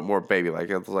be a little bit more baby-like.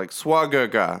 It's like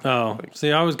Swagaga. Oh,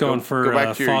 see, I was going for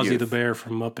Fozzie the Bear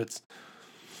from Muppets.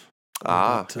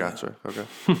 Gotcha. Okay.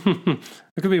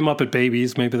 It could be Muppet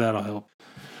Babies. Maybe that'll help.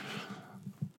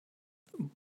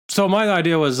 So my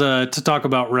idea was to talk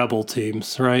about rebel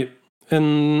teams, right?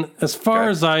 And as far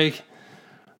as I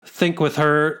think with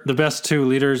her, the best 2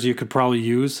 leaders you could probably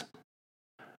use,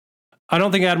 I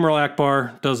don't think Admiral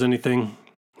Akbar does anything.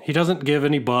 He doesn't give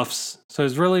any buffs, so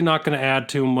he's really not going to add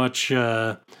too much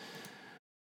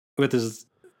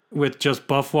with just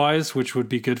buff wise, which would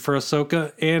be good for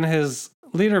Ahsoka, and his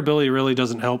leader ability really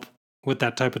doesn't help with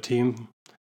that type of team.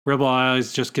 Rebel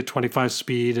allies just get 25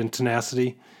 speed and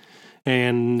tenacity,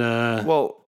 and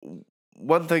Well,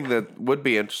 one thing that would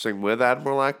be interesting with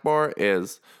Admiral Akbar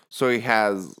is, so he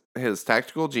has his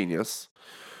tactical genius,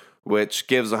 which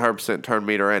gives 100% turn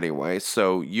meter anyway.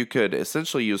 So you could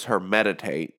essentially use her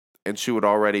meditate, and she would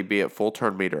already be at full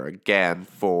turn meter again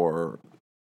for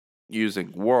using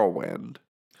Whirlwind.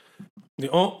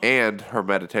 And her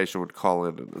meditation would call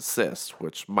in an assist,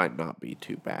 which might not be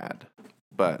too bad.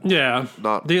 But yeah,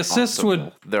 not the assist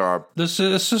optimal. the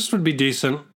assist would be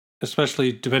decent,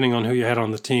 especially depending on who you had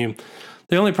on the team.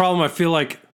 The only problem, I feel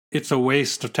like it's a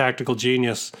waste of tactical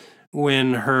genius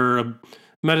when her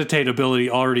meditate ability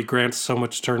already grants so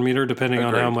much turn meter, depending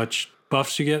on how much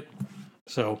buffs you get.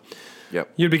 So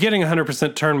you'd be getting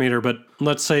 100% turn meter, but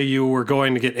let's say you were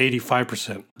going to get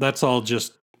 85%. That's all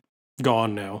just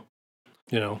gone now,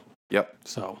 Yep.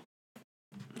 So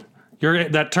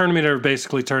that turn meter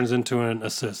basically turns into an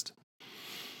assist.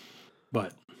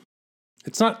 But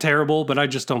it's not terrible, but I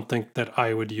just don't think that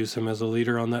I would use him as a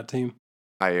leader on that team.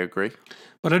 I agree.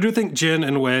 But I do think Jyn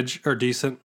and Wedge are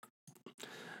decent.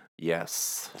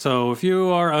 Yes. So if you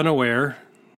are unaware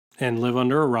and live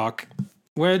under a rock,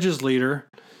 Wedge is leader.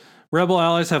 Rebel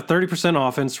allies have 30%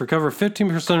 offense, recover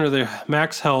 15% of their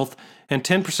max health, and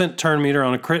 10% turn meter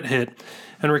on a crit hit,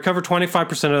 and recover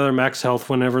 25% of their max health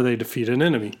whenever they defeat an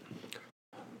enemy.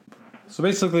 So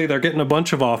basically, they're getting a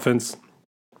bunch of offense.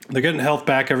 They're getting health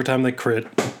back every time they crit.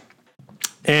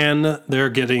 And they're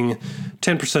getting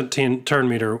 10% turn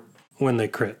meter when they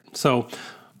crit. So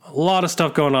a lot of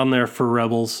stuff going on there for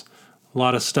Rebels. A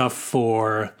lot of stuff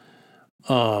for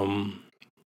Ahsoka.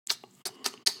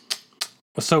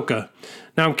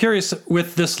 Now, I'm curious,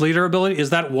 with this leader ability,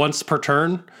 is that once per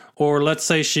turn? Or let's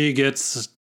say she gets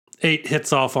 8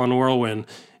 hits off on Whirlwind.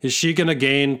 Is she going to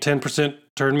gain 10%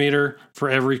 turn meter for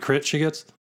every crit she gets?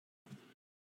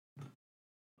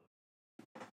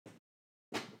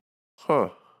 Huh.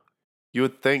 You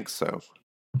would think so.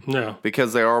 No.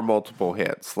 Because there are multiple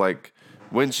hits. Like,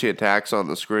 when she attacks on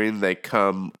the screen, they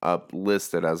come up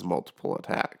listed as multiple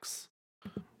attacks.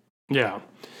 Yeah.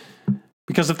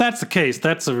 Because if that's the case,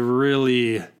 that's a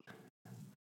really...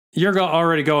 You're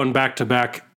already going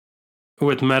back-to-back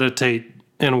with Meditate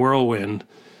and Whirlwind.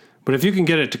 But if you can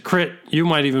get it to crit, you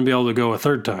might even be able to go a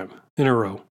third time in a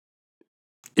row.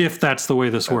 If that's the way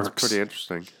this works. That's pretty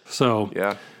interesting. So,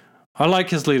 yeah. I like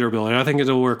his leader ability. I think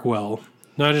it'll work well.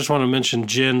 Now, I just want to mention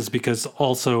Jyn's because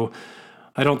also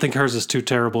I don't think hers is too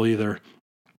terrible either.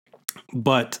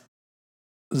 But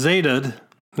Zeta,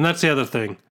 and that's the other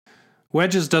thing.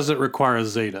 Wedge's doesn't require a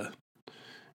Zeta.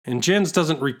 And Jyn's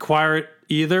doesn't require it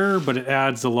either, but it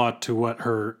adds a lot to what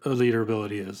her leader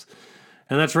ability is.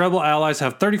 And that's Rebel allies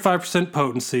have 35%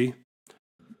 potency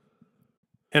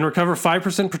and recover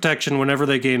 5% protection whenever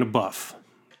they gain a buff.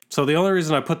 So the only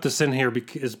reason I put this in here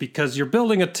is because you're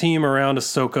building a team around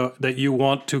Ahsoka that you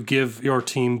want to give your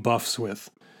team buffs with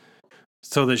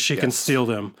so that she can steal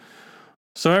them.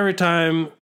 So every time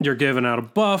you're giving out a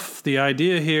buff, the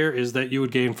idea here is that you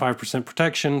would gain 5%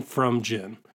 protection from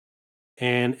Jyn.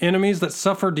 And enemies that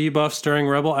suffer debuffs during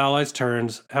Rebel allies'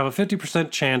 turns have a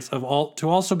 50% chance to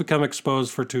also become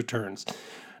exposed for 2 turns.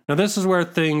 Now this is where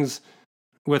things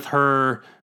with her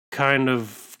kind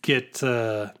of get...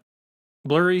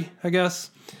 blurry, I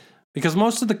guess, because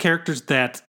most of the characters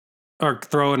that are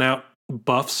throwing out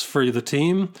buffs for the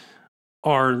team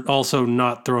are also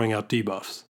not throwing out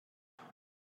debuffs.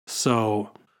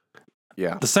 So,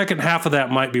 the second half of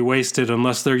that might be wasted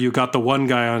unless you got the one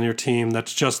guy on your team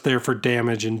that's just there for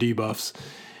damage and debuffs,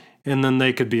 and then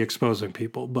they could be exposing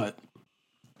people. But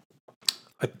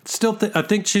I still I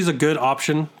think she's a good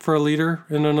option for a leader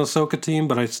in an Ahsoka team,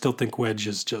 but I still think Wedge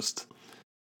is just...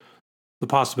 The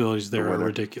possibilities there are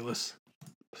ridiculous.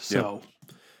 So,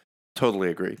 totally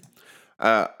agree.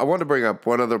 I want to bring up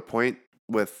one other point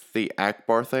with the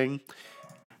Akbar thing.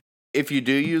 If you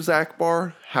do use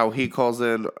Akbar, how he calls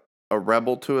in a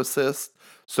rebel to assist.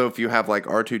 So if you have like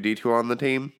R2-D2 on the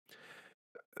team,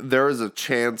 there is a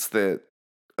chance that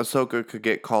Ahsoka could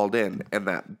get called in, and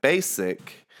that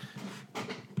basic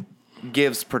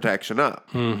gives protection up,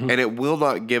 and it will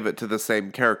not give it to the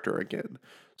same character again.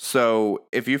 So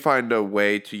if you find a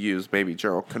way to use maybe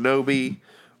General Kenobi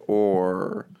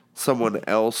or someone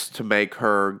else to make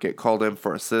her get called in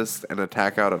for assist and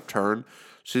attack out of turn,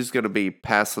 she's going to be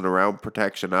passing around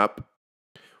protection up,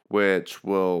 which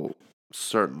will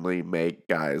certainly make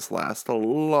guys last a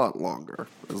lot longer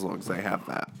as long as they have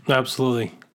that.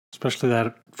 Absolutely. Especially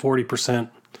that 40%.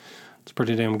 It's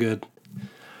pretty damn good.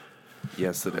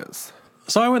 Yes, it is.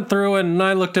 So I went through and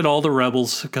I looked at all the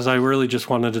Rebels because I really just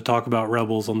wanted to talk about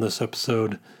Rebels on this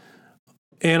episode.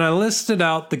 And I listed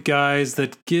out the guys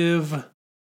that give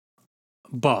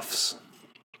buffs.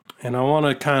 And I want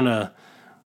to kind of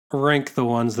rank the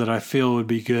ones that I feel would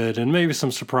be good and maybe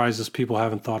some surprises people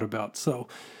haven't thought about. So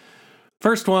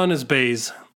first one is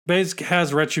Baze. Baze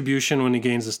has Retribution when he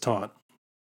gains his taunt.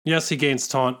 Yes, he gains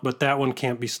taunt, but that one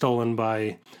can't be stolen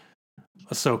by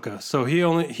Ahsoka. So he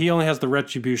only has the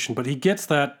Retribution, but he gets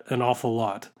that an awful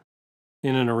lot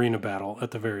in an arena battle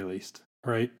at the very least,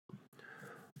 right?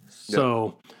 Yep.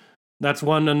 So that's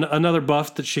one another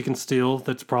buff that she can steal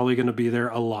that's probably going to be there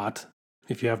a lot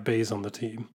if you have Baze on the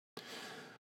team.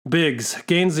 Biggs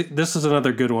gains. This is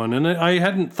another good one, and I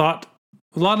hadn't thought.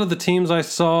 A lot of the teams I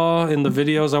saw in the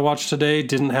videos I watched today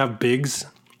didn't have Biggs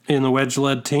in the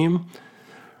wedge-led team,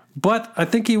 but I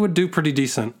think he would do pretty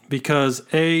decent because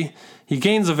he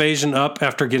gains evasion up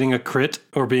after getting a crit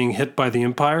or being hit by the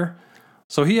Empire,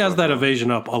 so he has that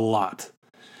evasion up a lot.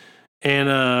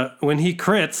 And when he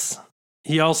crits,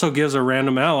 he also gives a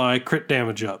random ally crit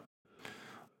damage up,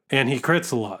 and he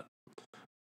crits a lot,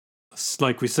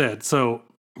 like we said. So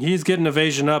he's getting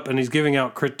evasion up, and he's giving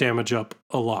out crit damage up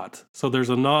a lot. So there's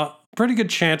a pretty good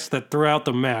chance that throughout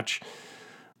the match,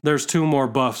 there's 2 more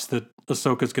buffs that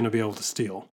Ahsoka's going to be able to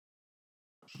steal.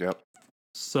 Yep.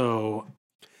 So,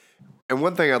 and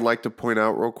one thing I'd like to point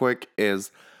out real quick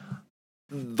is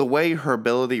the way her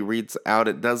ability reads out,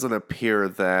 it doesn't appear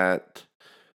that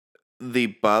the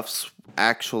buffs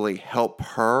actually help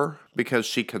her because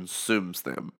she consumes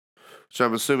them. Which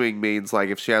I'm assuming means, like,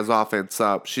 if she has offense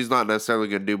up, she's not necessarily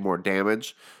going to do more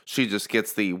damage. She just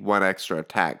gets the 1 extra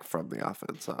attack from the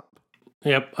offense up.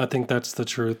 Yep, I think that's the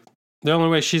truth. The only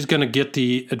way she's going to get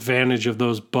the advantage of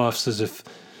those buffs is if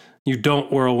you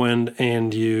don't whirlwind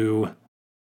and you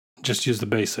just use the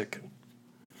basic.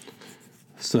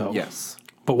 So yes.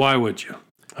 But why would you?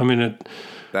 I mean,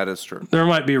 that is true. There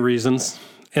might be reasons.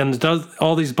 And it does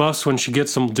all these buffs when she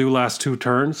gets them do last 2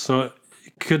 turns, so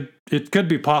it could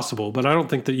be possible, but I don't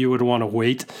think that you would want to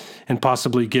wait and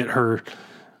possibly get her,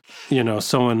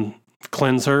 someone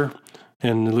cleanse her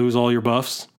and lose all your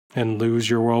buffs and lose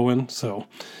your whirlwind. So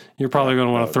you're probably going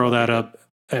to want to throw that up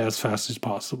as fast as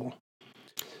possible.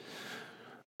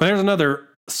 But there's another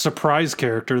surprise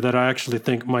character that I actually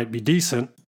think might be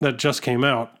decent that just came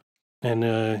out. And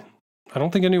I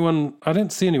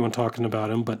didn't see anyone talking about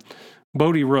him, but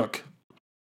Bodhi Rook.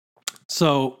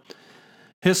 So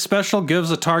his special gives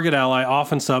a target ally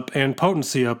offense up and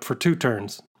potency up for 2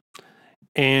 turns.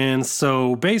 And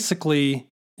so basically,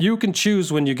 you can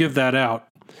choose when you give that out.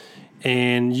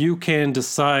 And you can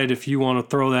decide if you want to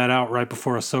throw that out right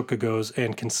before Ahsoka goes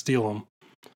and can steal them.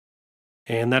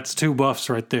 And that's 2 buffs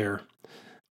right there.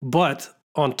 But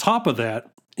on top of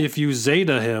that, if you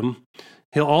Zeta him,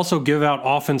 he'll also give out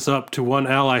offense up to 1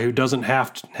 ally who doesn't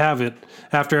have to have it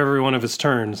after every one of his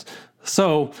turns.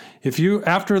 So, if you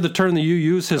after the turn that you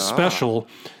use his special,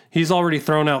 he's already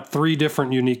thrown out 3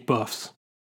 different unique buffs.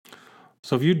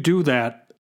 So if you do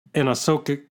that, and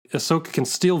Ahsoka can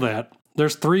steal that,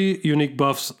 there's 3 unique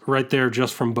buffs right there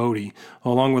just from Bodhi,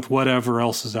 along with whatever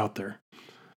else is out there.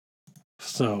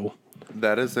 So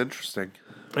that is interesting.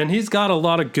 And he's got a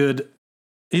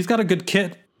good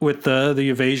kit with the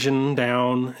evasion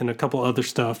down and a couple other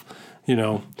stuff.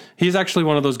 He's actually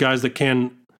one of those guys that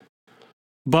can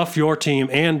buff your team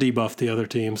and debuff the other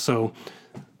team. So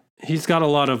he's got a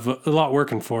lot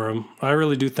working for him. I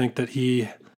really do think that he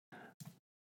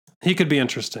could be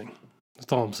interesting.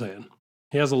 That's all I'm saying.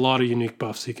 He has a lot of unique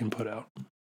buffs he can put out.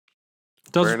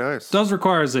 Very nice. Does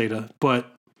require Zeta,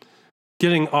 but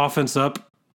getting offense up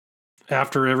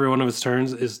after every one of his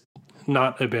turns is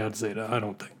not a bad Zeta, I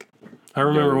don't think. I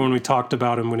remember when we talked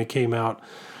about him when he came out,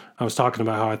 I was talking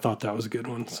about how I thought that was a good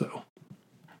one. So,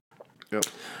 yep.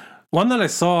 One that I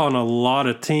saw on a lot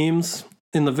of teams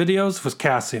in the videos was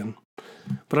Cassian,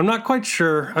 but I'm not quite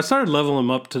sure. I started leveling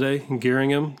him up today and gearing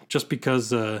him just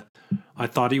because I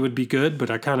thought he would be good,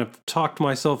 but I kind of talked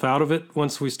myself out of it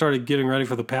once we started getting ready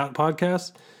for the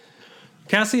podcast.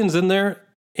 Cassian's in there,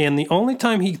 and the only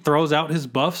time he throws out his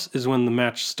buffs is when the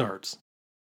match starts.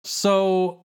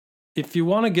 So if you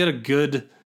want to get a good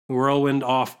whirlwind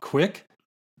off quick,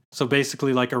 so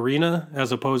basically like arena,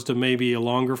 as opposed to maybe a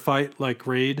longer fight like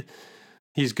raid,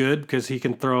 he's good because he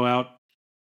can throw out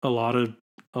a lot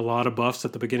of buffs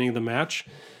at the beginning of the match.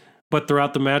 But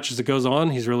throughout the match as it goes on,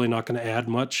 he's really not going to add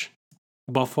much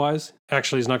buff-wise.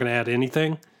 Actually, he's not going to add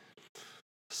anything.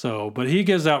 So, but he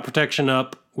gives out protection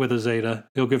up with a Zeta.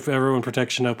 He'll give everyone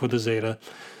protection up with a Zeta.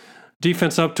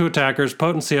 Defense up to attackers,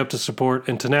 potency up to support,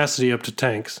 and tenacity up to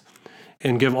tanks.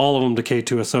 And give all of them to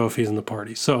K2SO if he's in the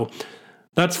party. So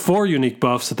That's 4 unique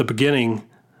buffs at the beginning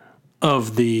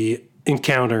of the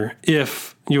encounter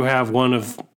if you have one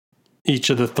of each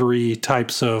of the 3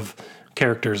 types of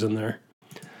characters in there.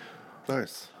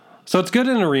 Nice. So it's good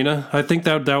in arena. I think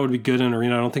that would be good in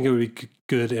arena. I don't think it would be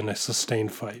good in a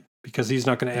sustained fight because he's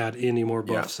not going to add any more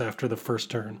buffs after the first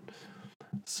turn.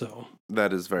 So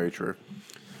that is very true.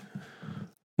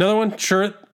 Another one,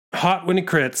 Chirrut, hot when he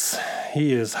crits.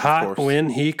 He is hot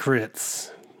when he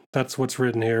crits. That's what's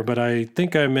written here, but I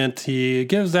think I meant he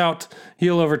gives out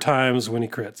heal over times when he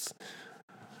crits.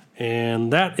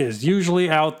 And that is usually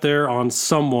out there on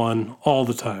someone all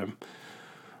the time.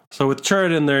 So with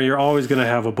Chirrut in there, you're always going to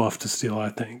have a buff to steal, I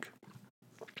think.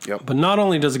 Yep. But not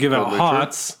only does it give out Totally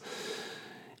hots,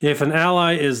 if an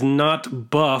ally is not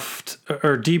buffed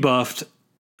or debuffed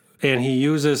and he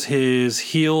uses his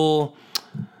heal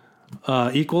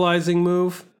equalizing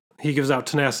move, he gives out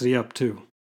tenacity up too.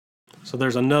 So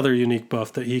there's another unique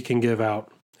buff that he can give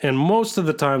out. And most of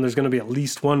the time, there's going to be at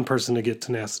least one person to get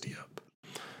tenacity up.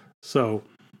 So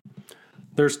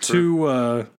there's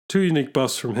two unique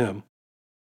buffs from him.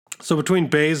 So between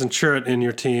Baze and Chirrut in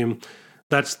your team,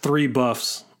 that's 3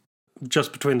 buffs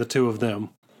just between the 2 of them.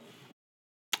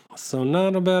 So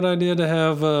not a bad idea to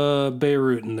have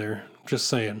Beirut in there. Just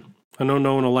saying. I know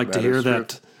no one will like to hear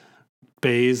that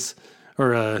Baze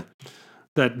or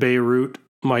that Beirut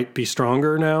might be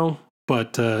stronger now,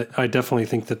 but I definitely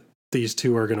think that these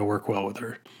 2 are going to work well with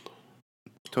her.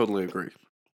 Totally agree.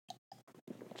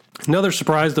 Another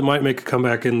surprise that might make a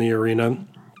comeback in the arena.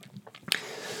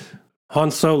 Han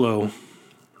Solo.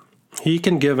 He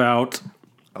can give out...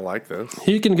 I like this.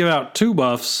 He can give out 2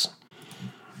 buffs,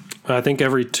 I think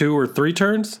every 2 or 3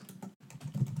 turns.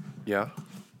 Yeah.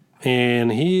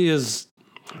 And his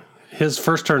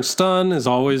first turn stun is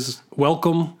always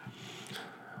welcome.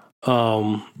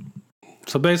 So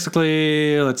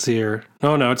basically, let's see here.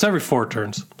 No, it's every 4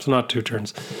 turns. So not 2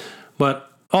 turns.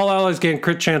 But all allies gain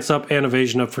crit chance up and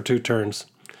evasion up for 2 turns.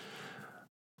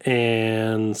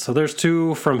 And so there's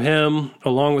 2 from him,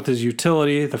 along with his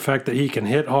utility, the fact that he can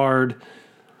hit hard.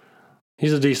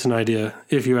 He's a decent idea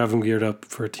if you have him geared up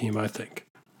for a team, I think.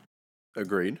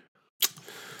 Agreed.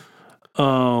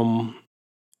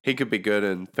 He could be good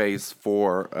in phase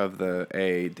 4 of the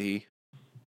AAD.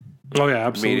 Oh, yeah,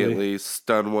 absolutely. Immediately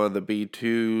stun one of the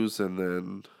B2s and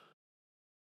then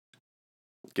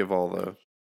give all the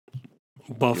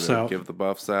buffs out. Give the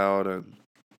buffs out. And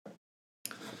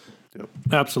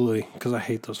absolutely, because I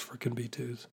hate those freaking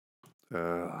B2s. We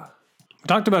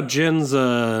talked about Jin's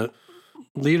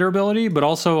leader ability, but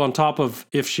also on top of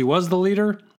if she was the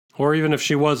leader, or even if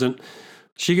she wasn't,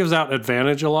 she gives out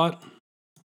advantage a lot.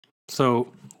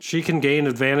 So she can gain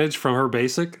advantage from her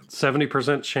basic,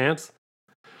 70% chance,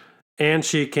 and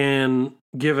she can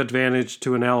give advantage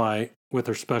to an ally with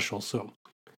her special. So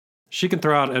she can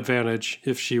throw out advantage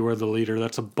if she were the leader.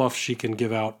 That's a buff she can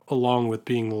give out along with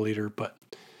being the leader, but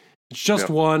it's just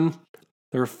one.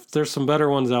 There's some better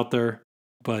ones out there,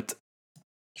 but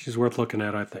she's worth looking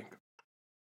at, I think.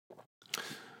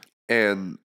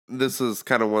 And this is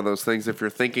kind of one of those things, if you're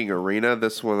thinking arena,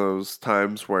 this is one of those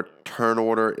times where turn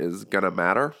order is going to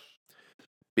matter,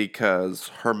 because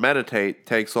her meditate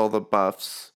takes all the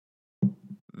buffs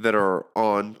that are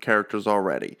on characters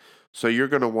already. So you're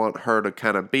going to want her to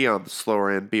kind of be on the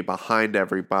slower end, be behind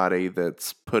everybody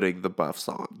that's putting the buffs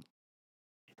on.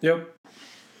 Yep.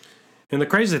 And the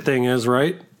crazy thing is,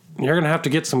 right, you're going to have to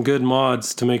get some good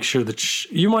mods to make sure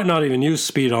that you might not even use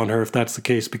speed on her if that's the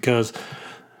case, because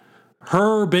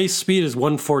her base speed is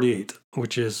 148,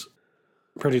 which is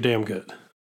pretty damn good.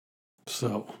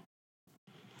 So,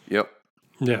 yep.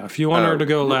 Yeah, if you want her to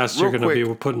go last, you're going to be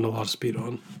putting a lot of speed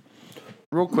on.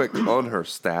 Real quick on her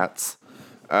stats,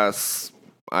 I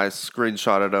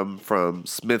screenshotted them from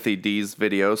Smithy D's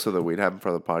video so that we'd have them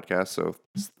for the podcast. So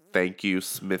thank you,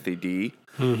 Smithy D.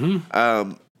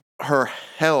 Mm-hmm. Her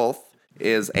health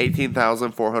is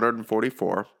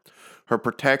 18,444. Her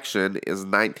protection is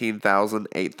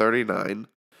 19,839.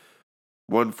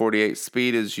 148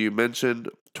 speed, as you mentioned.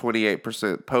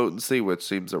 28% potency, which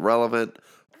seems irrelevant.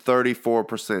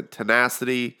 34%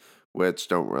 tenacity, which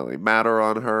don't really matter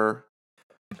on her.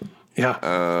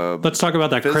 Yeah. Let's talk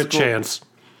about that crit chance.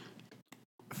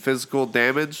 Physical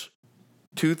damage,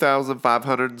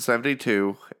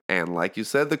 2,572. And like you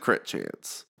said, the crit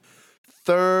chance,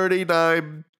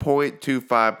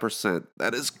 39.25%.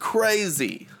 That is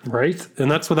crazy. Right? And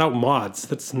that's without mods.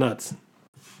 That's nuts.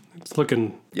 It's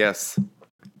looking... Yes. I'm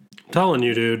telling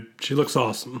you, dude. She looks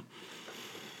awesome.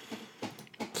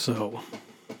 So...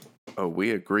 Oh,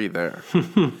 we agree there.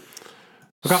 Okay.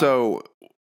 So,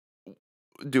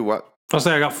 do what? I'll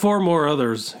say I got 4 more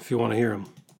others if you want to hear them.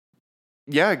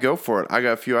 Yeah, go for it. I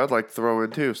got a few I'd like to throw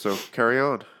in too, so carry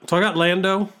on. So I got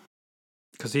Lando,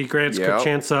 because he grants Yep. crit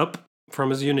chance up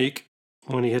from his unique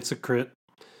when he hits a crit.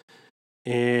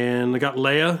 And I got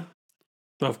Leia,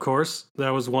 of course.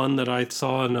 That was one that I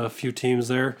saw in a few teams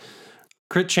there.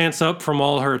 Crit chance up from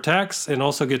all her attacks, and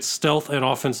also gets stealth and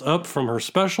offense up from her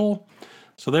special.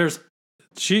 So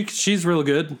she's real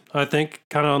good, I think,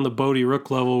 kind of on the Bodhi Rook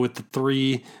level with the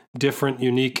three different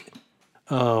unique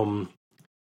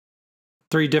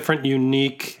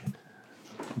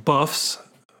buffs,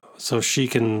 so she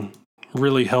can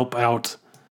really help out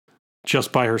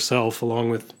just by herself along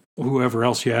with whoever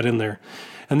else you had in there.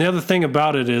 And the other thing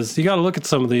about it is you got to look at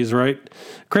some of these, right?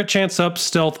 Crit chance up,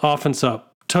 stealth, offense up.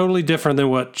 Totally different than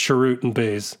what Chirrut and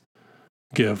Baze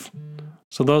give.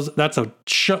 So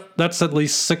that's at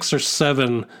least 6 or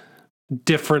 7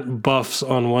 different buffs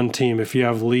on one team if you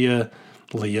have Leia,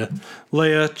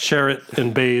 Chirrut,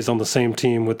 and Baze on the same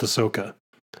team with Ahsoka.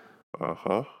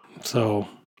 Uh-huh. So,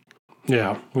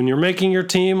 yeah, when you're making your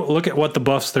team, look at what the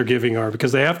buffs they're giving are,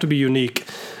 because they have to be unique.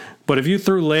 But if you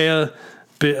threw Leia,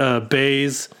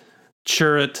 Baze,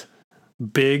 Chirrut,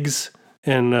 Biggs,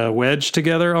 and Wedge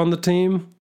together on the team,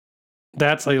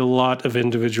 that's a lot of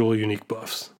individual unique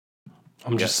buffs.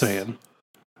 I'm just saying.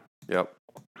 Yep,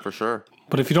 for sure.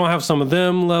 But if you don't have some of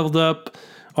them leveled up,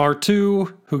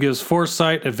 R2, who gives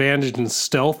foresight, advantage, and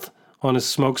stealth on his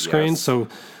smoke screen. Yes. So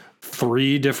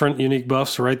 3 different unique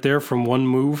buffs right there from one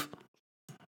move.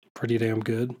 Pretty damn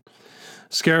good.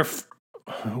 Scarif,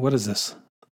 what is this?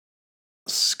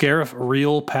 Scarif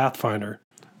Real Pathfinder.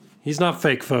 He's not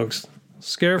fake, folks.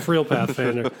 Scarif Real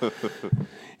Pathfinder.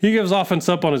 He gives offense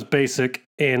up on his basic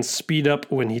and speed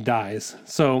up when he dies.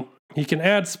 So he can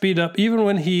add speed up even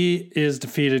when he is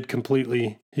defeated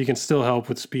completely. He can still help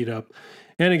with speed up.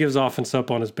 And he gives offense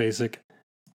up on his basic.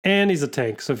 And he's a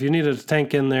tank. So if you need a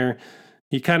tank in there,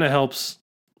 he kind of helps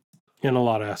in a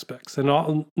lot of aspects. And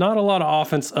not a lot of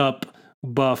offense up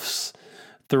buffs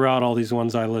throughout all these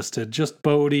ones I listed. Just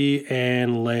Bodhi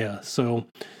and Leia. So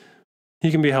he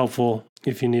can be helpful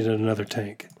if you needed another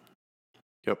tank.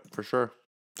 Yep, for sure.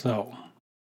 So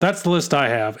that's the list I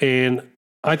have. And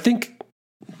I think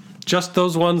just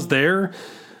those ones there,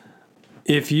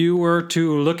 if you were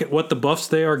to look at what the buffs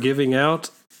they are giving out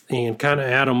and kind of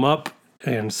add them up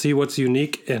and see what's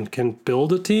unique and can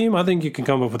build a team, I think you can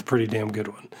come up with a pretty damn good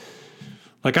one.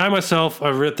 Like I myself,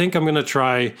 I think I'm going to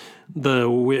try the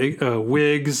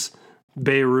Wiggs,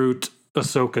 Beirut,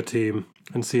 Ahsoka team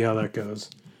and see how that goes.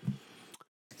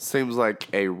 Seems like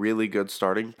a really good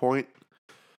starting point.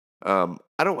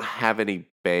 I don't have any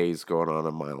bays going on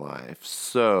in my life,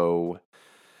 so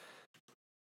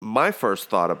my first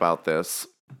thought about this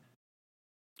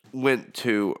went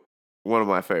to one of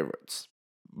my favorites,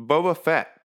 Boba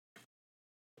Fett.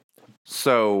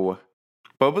 So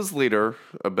Boba's leader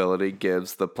ability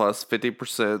gives the plus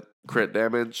 50% crit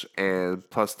damage and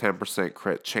plus 10%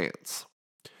 crit chance,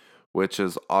 which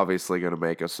is obviously going to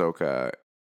make Ahsoka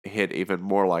hit even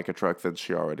more like a truck than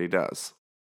she already does.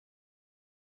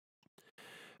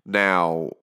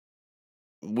 Now,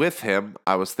 with him,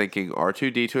 I was thinking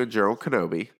R2-D2 and General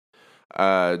Kenobi.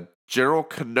 General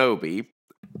Kenobi,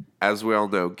 as we all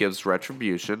know, gives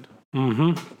retribution.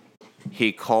 Mm-hmm.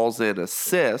 He calls in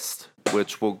assist,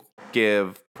 which will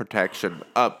give protection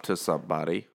up to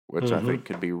somebody, which I think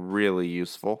could be really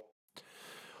useful.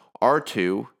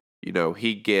 R2,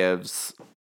 he gives,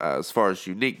 as far as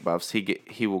unique buffs,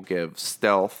 he will give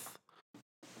stealth,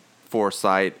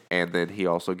 foresight, and then he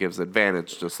also gives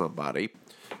advantage to somebody.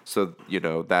 So,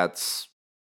 that's...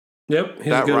 Yep,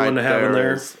 he's a good one to have in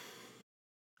there.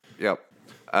 Yep.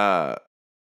 Where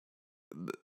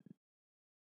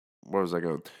was I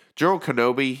going? General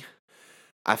Kenobi,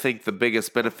 I think the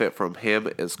biggest benefit from him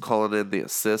is calling in the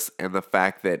assist and the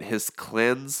fact that his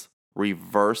cleanse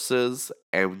reverses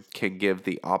and can give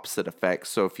the opposite effect.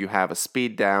 So if you have a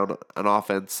speed down, an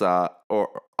offense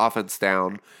or offense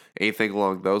down, anything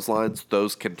along those lines,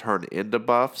 those can turn into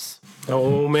buffs.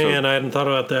 Oh man, I hadn't thought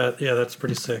about that. Yeah, that's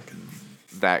pretty sick.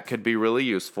 That could be really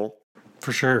useful.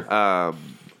 For sure.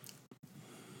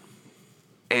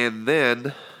 And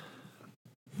then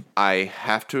I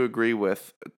have to agree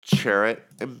with Chirrut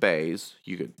and Baze.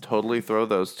 You could totally throw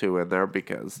those two in there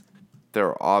because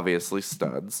they're obviously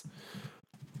studs.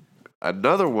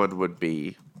 Another one would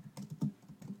be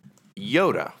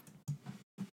Yoda.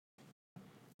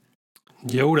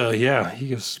 Yoda, yeah, he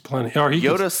gives plenty.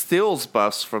 Yoda steals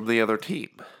buffs from the other team.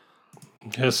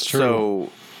 That's true. So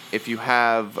if you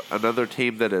have another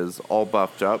team that is all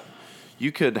buffed up,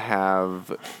 you could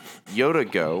have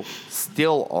Yoda go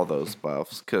steal all those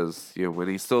buffs because when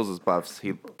he steals his buffs,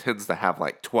 he tends to have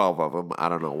like 12 of them. I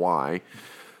don't know why.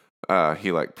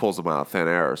 He like pulls them out of thin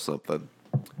air or something.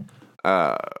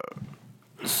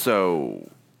 So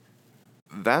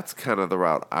that's kind of the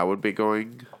route I would be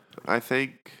going, I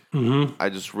think. Mm-hmm. I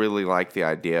just really like the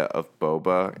idea of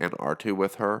Boba and R2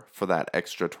 with her for that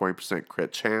extra 20%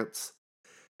 crit chance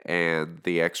and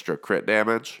the extra crit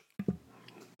damage.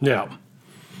 Yeah.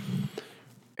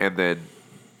 And then,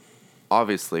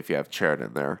 obviously, if you have Chirrut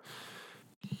in there,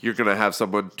 you're going to have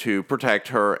someone to protect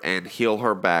her and heal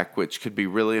her back, which could be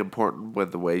really important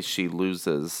with the way she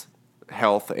loses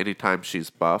health anytime she's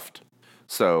buffed.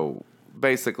 So,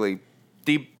 basically,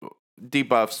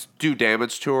 debuffs do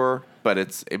damage to her, but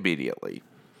it's immediately.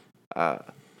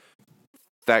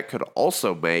 That could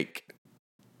also make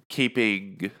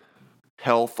keeping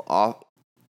health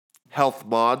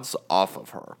mods off of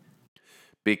her,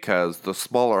 because the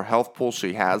smaller health pool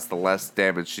she has, the less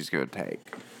damage she's going to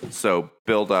take. So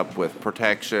build up with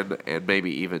protection and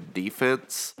maybe even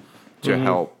defense to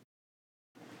help,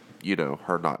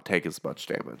 her not take as much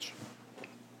damage.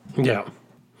 Yeah.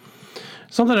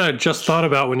 Something I just thought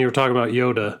about when you were talking about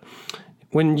Yoda.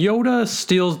 When Yoda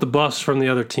steals the buffs from the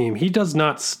other team, he does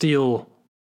not steal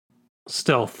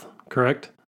stealth, correct?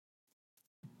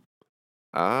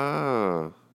 That's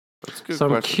a good so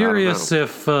question. I'm curious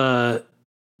if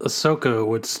Ahsoka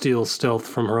would steal stealth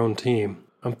from her own team.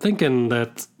 I'm thinking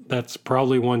that that's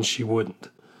probably one she wouldn't,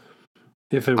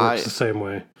 if it works the same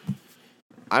way.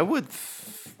 I would...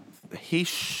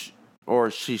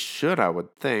 she should, I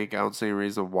would think. I don't see any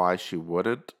reason why she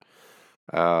wouldn't.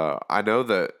 I know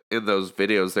that in those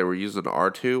videos they were using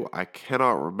R2. I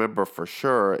cannot remember for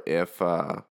sure if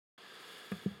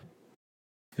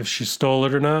she stole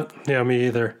it or not. Yeah, me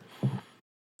either. I'm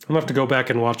gonna have to go back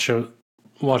and watch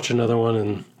another one.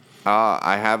 And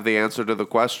I have the answer to the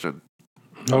question.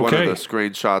 Okay. One of the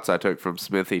screenshots I took from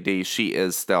Smithy D, she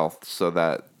is stealth, so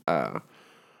that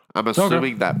I'm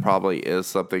assuming that probably is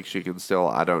something she can steal.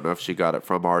 I don't know if she got it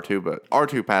from R2, but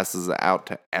R2 passes it out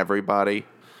to everybody.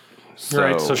 So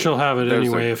right, so she'll have it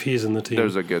anyway if he's in the team.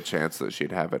 There's a good chance that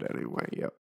she'd have it anyway,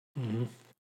 yep. Mm-hmm.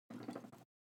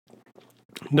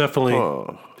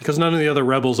 Definitely, because none of the other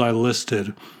rebels I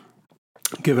listed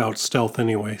give out stealth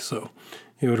anyway, so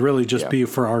it would really just be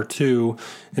for R2,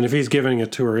 and if he's giving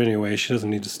it to her anyway, she doesn't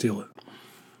need to steal it.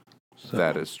 So.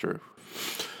 That is true.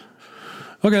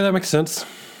 Okay, that makes sense.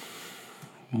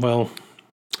 Well,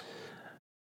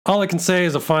 all I can say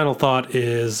as a final thought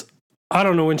is I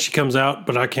don't know when she comes out,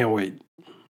 but I can't wait.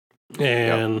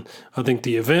 And I think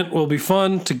the event will be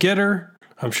fun to get her.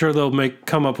 I'm sure they'll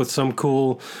come up with some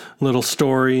cool little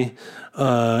story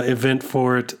event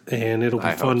for it, and it'll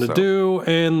be fun to do.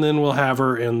 And then we'll have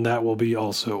her, and that will be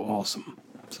also awesome.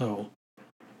 So,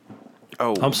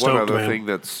 I'm stoked, one other thing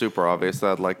that's super obvious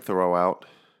that I'd like to throw out.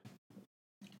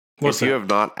 If you have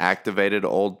not activated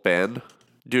Old Ben,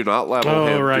 do not level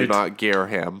him, do not gear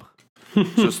him.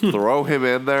 Just throw him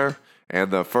in there,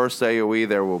 and the first AoE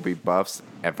there will be buffs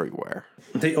everywhere.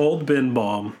 The Old Ben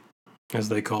bomb, as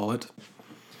they call it.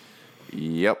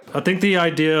 Yep. I think the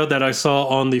idea that I saw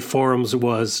on the forums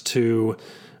was to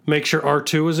make sure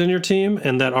R2 was in your team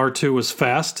and that R2 was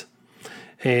fast,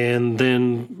 and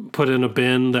then put in a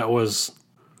Ben that was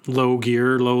low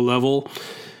gear, low level,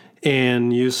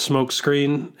 and use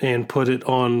smokescreen and put it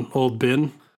on Old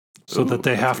Ben so that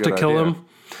they have to kill him.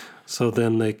 So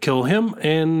then they kill him,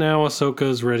 and now Ahsoka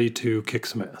is ready to kick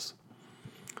some ass.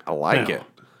 I like it.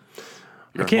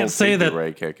 I can't say that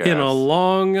in a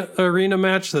long arena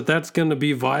match that's going to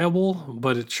be viable,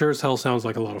 but it sure as hell sounds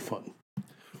like a lot of fun.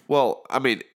 Well, I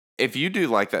mean, if you do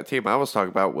like that team I was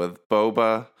talking about with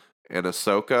Boba and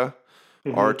Ahsoka,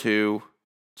 R2,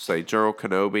 say General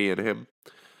Kenobi and him,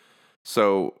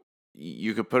 so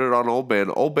you could put it on Old Ben.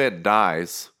 Old Ben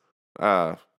dies,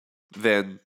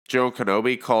 then General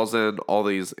Kenobi calls in all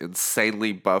these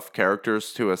insanely buff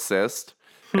characters to assist.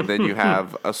 And then you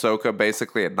have Ahsoka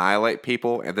basically annihilate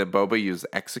people, and then Boba use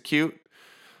execute.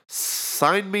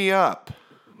 Sign me up.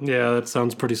 Yeah, that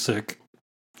sounds pretty sick.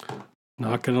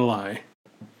 Not gonna lie.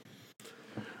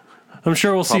 I'm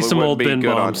sure we'll see some Old Ben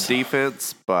bombs. On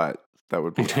defense, but that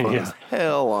would be fun as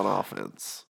hell on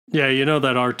offense. Yeah, you know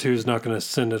that R2 is not going to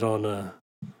send it on a...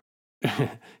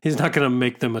 He's not going to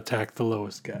make them attack the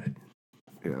lowest guy.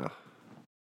 Yeah.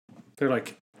 They're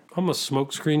like, I'm a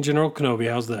smokescreen General Kenobi.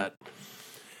 How's that?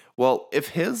 Well, if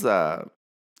his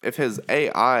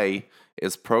AI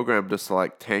is programmed to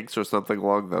select tanks or something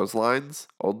along those lines,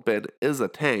 Old Ben is a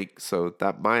tank, so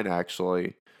that might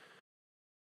actually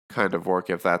kind of work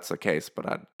if that's the case, but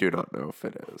I do not know if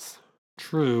it is.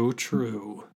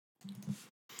 True.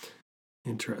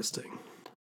 Interesting.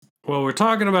 Well, we're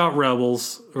talking about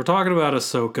Rebels. We're talking about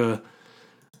Ahsoka.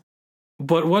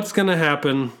 But what's going to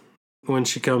happen when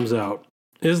she comes out.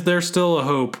 Is there still a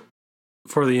hope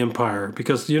for the Empire?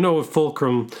 Because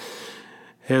Fulcrum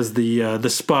has the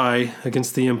spy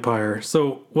against the Empire.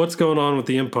 So what's going on with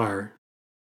the Empire?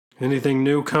 Anything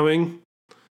new coming?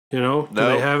 Do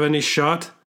they have any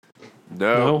shot?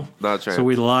 No, not sure. So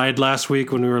we lied last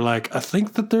week when we were like, I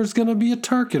think that there's going to be a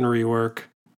Tarkin rework.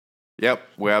 Yep,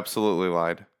 we absolutely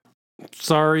lied.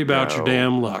 Sorry about your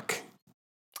damn luck.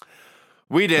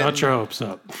 We didn't. Got your hopes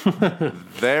up.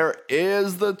 There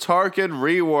is the Tarkin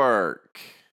rework.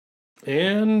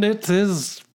 And it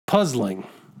is puzzling.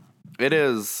 It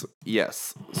is,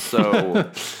 yes. So,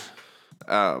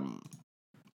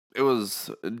 it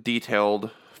was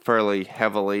detailed fairly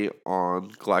heavily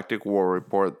on Galactic War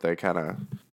Report. They kind of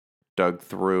dug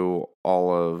through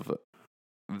all of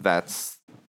that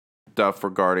stuff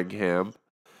regarding him.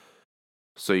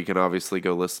 So you can obviously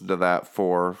go listen to that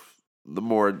for the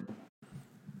more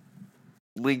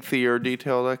lengthier,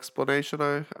 detailed explanation,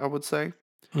 I would say.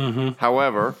 Mm-hmm.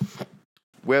 However,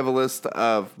 we have a list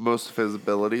of most of his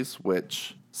abilities,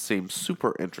 which seems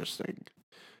super interesting.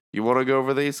 You want to go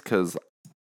over these? Because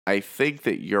I think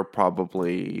that you're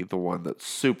probably the one that's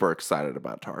super excited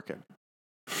about Tarkin.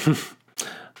 I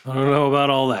don't know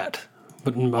about all that,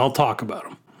 but I'll talk about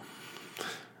him.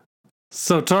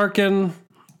 So Tarkin,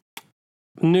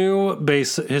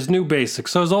 his new basic.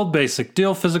 So his old basic,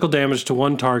 deal physical damage to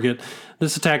one target.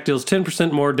 This attack deals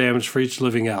 10% more damage for each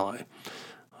living ally.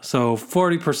 So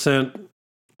 40%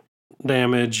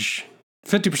 damage,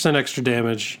 50% extra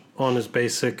damage on his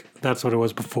basic. That's what it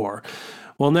was before.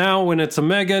 Well, now when it's a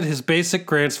mega, his basic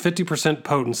grants 50%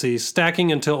 potency,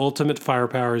 stacking until ultimate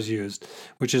firepower is used,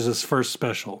 which is his first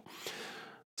special.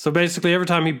 So basically, every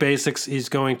time he basics, he's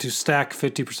going to stack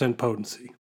 50%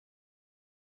 potency.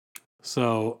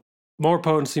 So more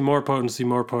potency, more potency,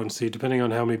 more potency, depending on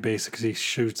how many basics he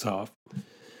shoots off.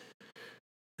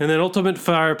 And then ultimate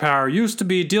firepower used to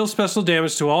be deal special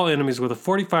damage to all enemies with a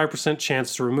 45%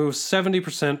 chance to remove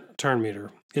 70% turn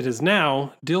meter. It is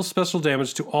now deal special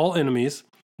damage to all enemies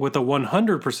with a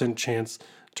 100% chance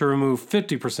to remove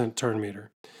 50% turn meter.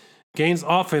 Gains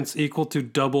offense equal to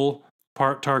double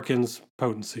Tarkin's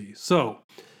potency. So,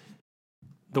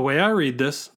 the way I read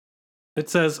this, it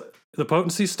says the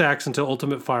potency stacks until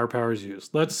ultimate firepower is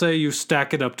used. Let's say you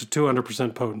stack it up to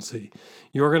 200% potency.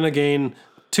 You're going to gain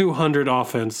 200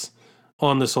 offense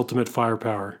on this ultimate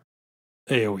firepower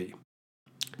AoE.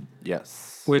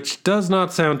 Yes. Which does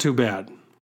not sound too bad.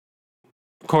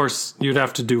 Of course, you'd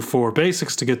have to do 4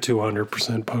 basics to get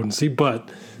 200% potency, but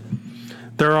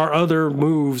there are other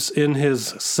moves in his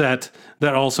set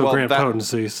that also grant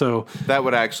potency. So that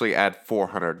would actually add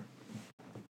 400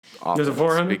 offense. Is it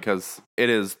 400? Because it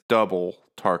is double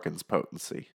Tarkin's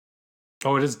potency.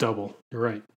 Oh, it is double. You're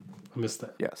right. I missed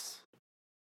that. Yes.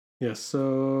 Yes, so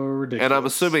ridiculous. And I'm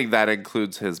assuming that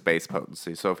includes his base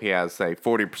potency. So if he has, say,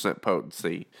 40%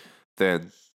 potency,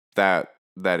 then that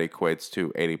equates to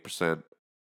 80%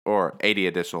 or 80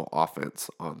 additional offense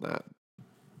on that.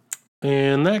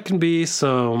 And that can be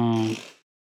some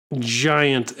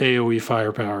giant AoE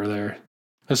firepower there,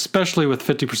 especially with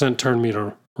 50% turn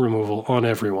meter removal on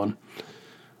everyone.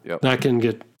 Yep. That can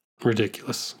get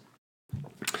ridiculous.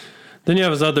 Then you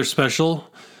have his other special,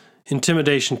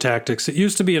 Intimidation Tactics. It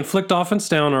used to be inflict offense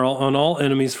down on all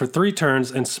enemies for 3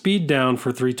 turns and speed down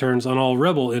for 3 turns on all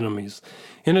rebel enemies.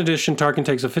 In addition, Tarkin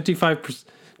has a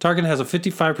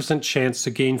 55% chance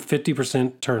to gain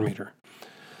 50% turn meter.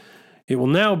 It will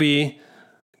now be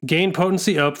gain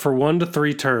potency up for 1 to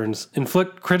 3 turns,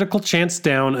 inflict critical chance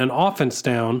down and offense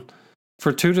down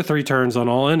for 2 to 3 turns on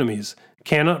all enemies.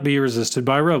 Cannot be resisted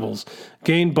by rebels.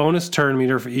 Gain bonus turn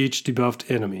meter for each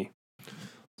debuffed enemy.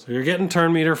 So you're getting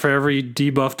turn meter for every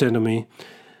debuffed enemy.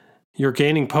 You're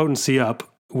gaining potency up,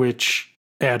 which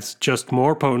adds just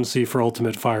more potency for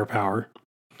ultimate firepower.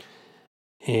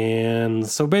 And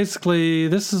so basically,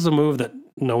 this is a move that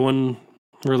no one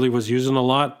really was using a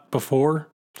lot before.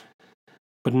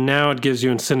 But now it gives you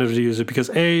incentive to use it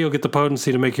because A, you'll get the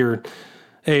potency to make your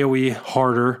AoE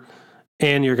harder,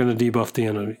 and you're going to debuff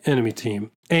the enemy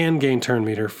team and gain turn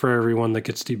meter for everyone that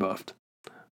gets debuffed.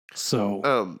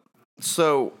 So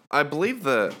I believe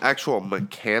the actual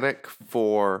mechanic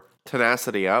for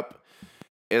Tenacity Up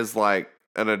is like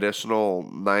an additional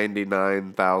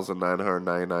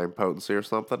 99,999 potency or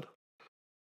something.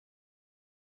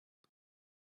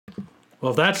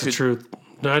 Well, if that's the truth,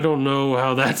 I don't know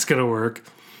how that's going to work.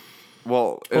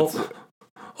 Well, it's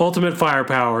ultimate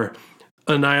firepower,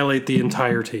 annihilate the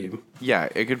entire team. Yeah,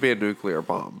 it could be a nuclear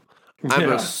bomb.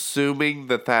 I'm assuming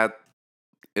that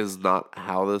is not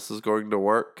how this is going to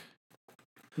work.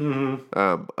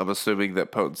 Mm-hmm. I'm assuming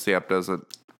that potency up doesn't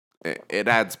it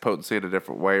adds potency in a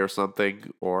different way or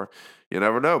something. Or you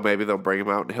never know. Maybe they'll bring him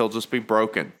out and he'll just be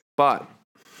broken. But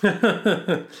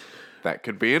that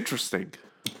could be interesting.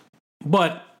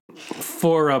 But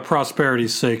for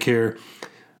prosperity's sake here,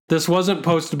 this wasn't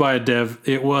posted by a dev.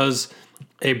 It was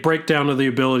a breakdown of the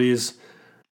abilities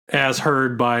as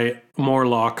heard by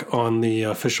Morlock on the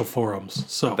official forums.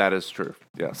 So That is true.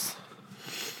 Yes.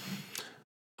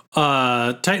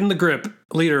 Tighten the Grip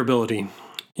leader ability.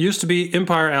 Used to be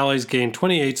Empire allies gain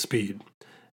 28 speed.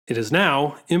 It is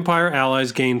now Empire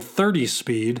allies gain 30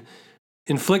 speed.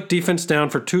 Inflict defense down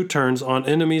for 2 turns on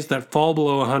enemies that fall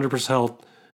below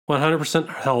 100%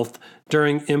 health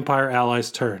during Empire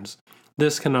allies' turns.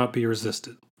 This cannot be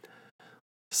resisted.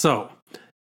 So,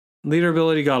 leader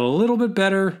ability got a little bit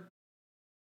better.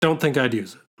 Don't think I'd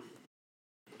use it.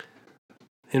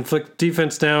 Inflict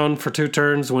defense down for 2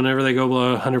 turns whenever they go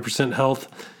below 100% health.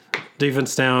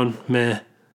 Defense down, meh.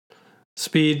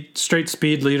 Straight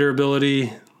speed leader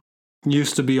ability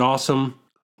used to be awesome.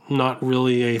 Not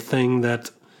really a thing that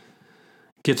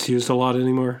gets used a lot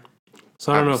anymore.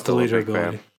 So I don't know if the leader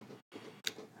ability.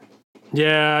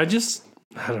 Yeah, I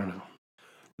don't know.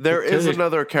 There is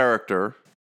another character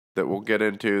that we'll get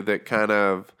into that kind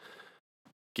of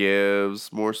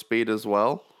gives more speed as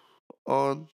well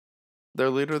on their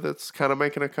leader that's kind of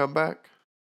making a comeback.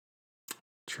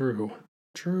 True.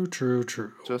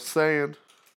 Just saying.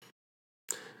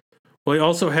 Well, he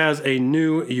also has a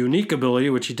new unique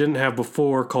ability, which he didn't have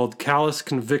before, called Callous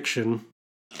Conviction.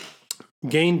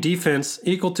 Gain defense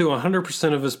equal to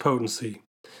 100% of his potency.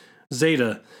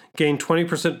 Zeta, gain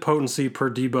 20% potency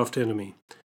per debuffed enemy.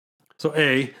 So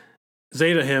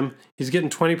Zeta him, he's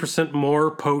getting 20% more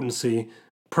potency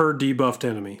per debuffed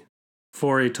enemy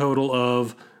for a total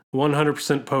of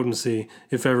 100% potency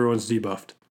if everyone's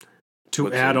debuffed.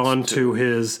 To add on to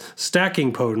his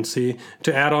stacking potency,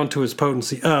 to add on to his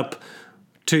potency up,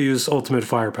 to use ultimate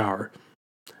firepower.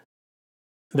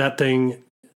 That thing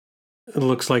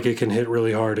looks like it can hit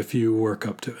really hard if you work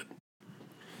up to it.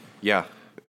 Yeah,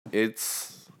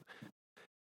 it's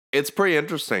pretty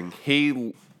interesting.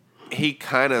 He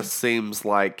kind of seems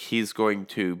like he's going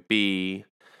to be,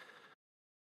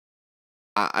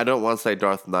 I don't want to say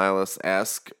Darth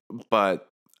Nihilus-esque, but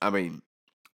I mean,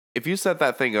 if you set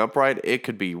that thing up right, it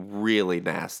could be really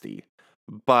nasty.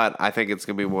 But I think it's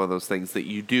going to be one of those things that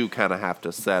you do kind of have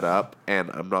to set up, and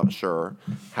I'm not sure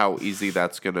how easy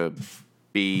that's going to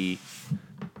be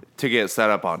to get set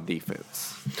up on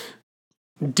defense.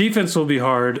 Defense will be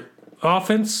hard.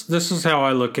 Offense, this is how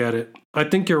I look at it. I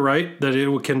think you're right that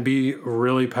it can be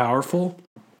really powerful,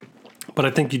 but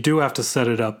I think you do have to set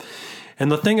it up. And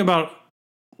the thing about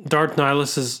Darth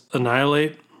Nihilus'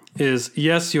 Annihilate is,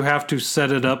 yes, you have to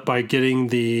set it up by getting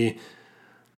the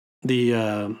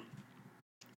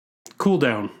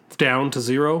cooldown down to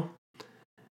 0,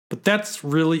 but that's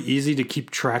really easy to keep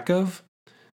track of.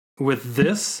 With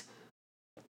this,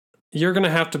 you're going to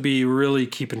have to be really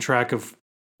keeping track of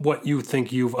what you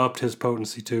think you've upped his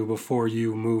potency to before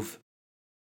you move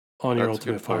on your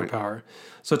ultimate firepower.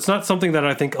 So it's not something that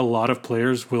I think a lot of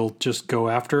players will just go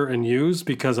after and use,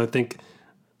 because I think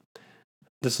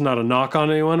this is not a knock on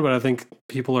anyone, but I think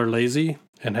people are lazy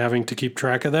and having to keep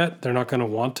track of that. They're not going to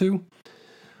want to.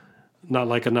 Not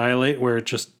like Annihilate, where it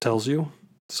just tells you.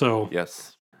 So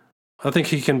yes, I think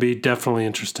he can be definitely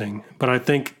interesting, but I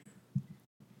think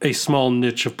a small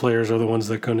niche of players are the ones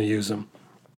that are going to use him.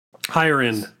 Higher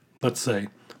end, let's say.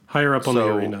 Higher up on the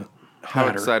arena. How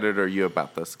excited are you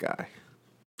about this guy?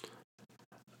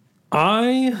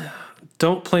 I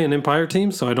don't play an Empire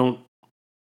team, so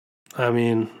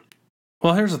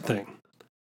well, here's the thing.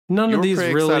 None of these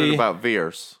pretty really excited about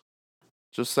Veers.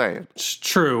 Just saying. It's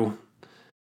true.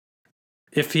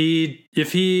 If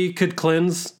he could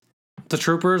cleanse the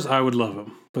troopers, I would love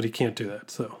him, but he can't do that,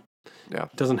 so yeah,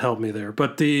 it doesn't help me there.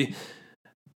 But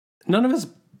none of his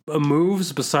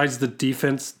moves, besides the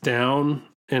defense down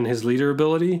and his leader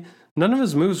ability, none of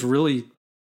his moves really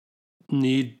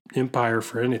need Empire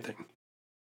for anything.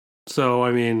 So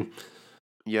I mean,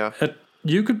 yeah,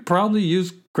 you could probably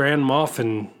use Grand Moff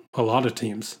in a lot of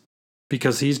teams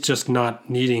because he's just not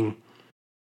needing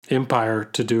Empire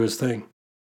to do his thing.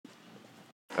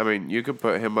 I mean, you could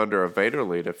put him under a Vader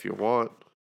lead if you want.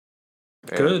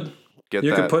 Good.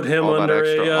 You could put him under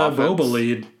a Boba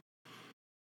lead.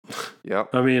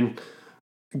 Yep. I mean,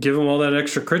 give him all that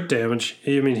extra crit damage.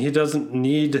 I mean, he doesn't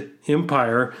need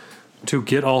Empire to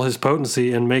get all his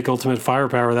potency and make ultimate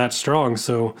firepower that strong.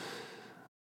 So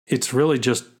it's really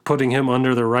just putting him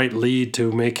under the right lead to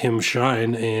make him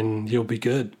shine, and you'll be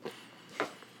good.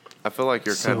 I feel like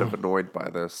you're kind of annoyed by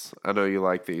this. I know you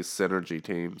like these synergy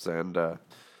teams, and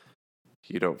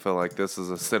You don't feel like this is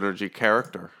a synergy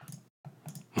character?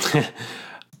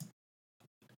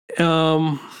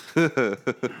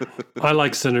 I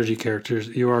like synergy characters.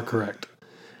 You are correct.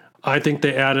 I think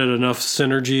they added enough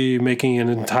synergy, making an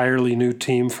entirely new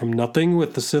team from nothing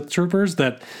with the Sith Troopers,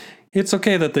 that it's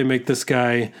okay that they make this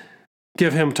guy,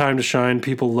 give him time to shine.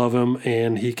 People love him,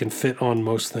 and he can fit on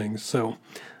most things. So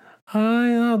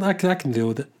I can deal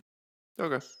with it.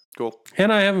 Okay, cool.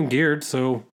 And I have him geared,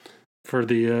 so for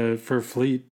the for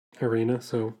Fleet Arena,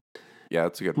 so Yeah,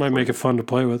 that's a good might point. make it fun to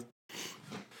play with.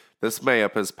 This may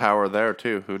up his power there,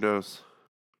 too. Who knows?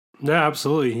 Yeah,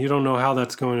 absolutely. You don't know how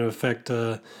that's going to affect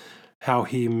how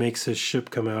he makes his ship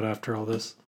come out after all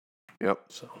this. Yep.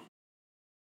 So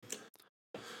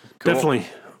Cool. definitely,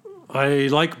 I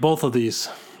like both of these.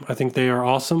 I think they are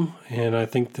awesome, and I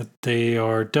think that they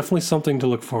are definitely something to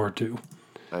look forward to.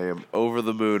 I am over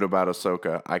the moon about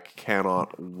Ahsoka. I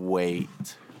cannot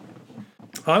wait.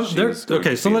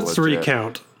 Okay, so be let's legit.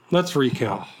 recount. Let's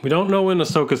recount. We don't know when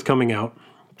Ahsoka's coming out,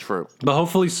 True. but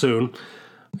hopefully soon.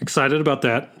 Excited about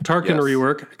that. Tarkin Yes.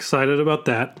 rework. Excited about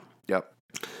that. Yep.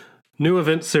 New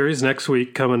event series next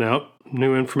week coming out.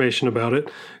 New information about it.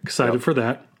 Excited for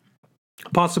that.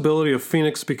 Possibility of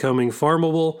Phoenix becoming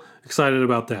farmable. Excited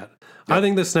about that. I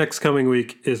think this next coming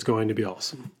week is going to be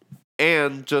awesome.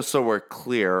 And just so we're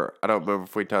clear, I don't remember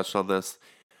if we touched on this.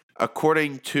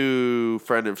 According to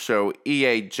friend of show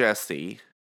EA Jesse,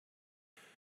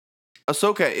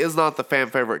 Ahsoka is not the fan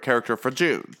favorite character for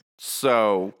June.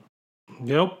 So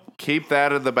Yep. keep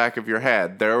that in the back of your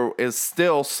head. There is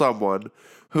still someone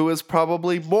who is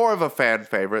probably more of a fan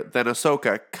favorite than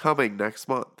Ahsoka coming next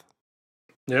month.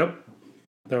 Yep.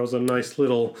 That was a nice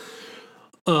little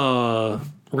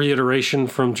reiteration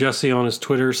from Jesse on his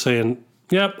Twitter saying,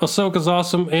 yep, Ahsoka's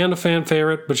awesome and a fan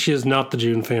favorite, but she is not the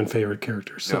June fan favorite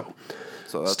character. So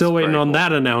So that's still waiting very on cool.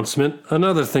 that announcement.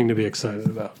 Another thing to be excited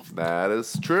about. That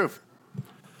is true.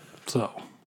 So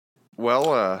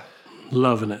Well,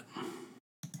 loving it.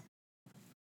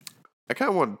 I kind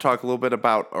of want to talk a little bit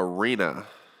about Arena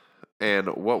and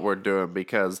what we're doing,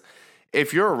 because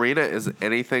if your Arena is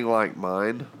anything like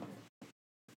mine,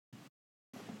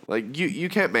 like you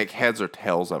can't make heads or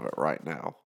tails of it right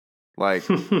now. Like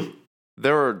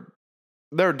there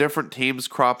are different teams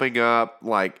cropping up,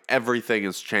 like everything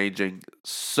is changing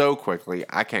so quickly.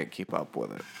 I can't keep up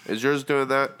with it. Is yours doing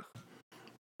that?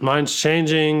 Mine's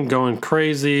changing, going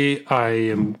crazy.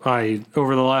 I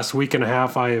over the last week and a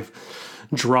half, I have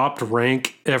dropped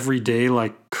rank every day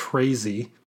like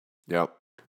crazy. Yep.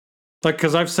 Like,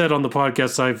 because I've said on the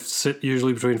podcast, I sit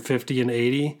usually between 50 and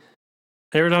 80.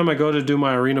 Every time I go to do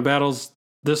my arena battles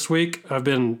this week, I've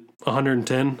been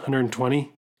 110,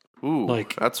 120. Ooh,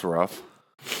 Like- that's rough.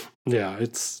 Yeah,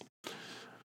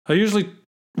 I usually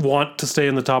want to stay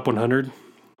in the top 100.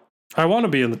 I want to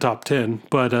be in the top 10,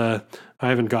 but I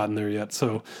haven't gotten there yet.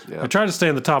 So Yeah. I try to stay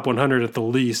in the top 100 at the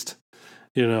least,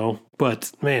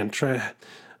 but man,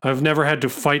 I've never had to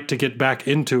fight to get back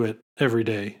into it every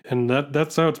day. And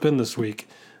that's how it's been this week.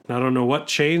 And I don't know what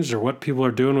changed or what people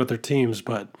are doing with their teams,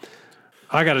 but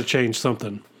I got to change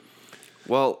something.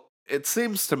 Well, it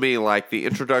seems to me like the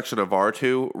introduction of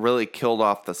R2 really killed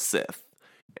off the Sith.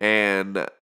 And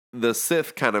the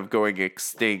Sith kind of going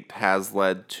extinct has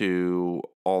led to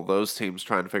all those teams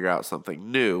trying to figure out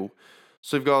something new.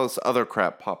 So you've got all this other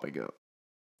crap popping up.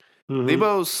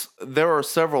 Mhm. There are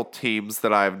several teams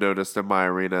that I've noticed in my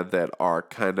arena that are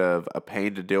kind of a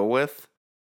pain to deal with.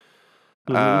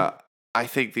 Mhm. I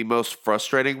think the most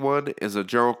frustrating one is a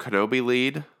General Kenobi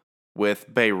lead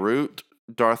with Beirut,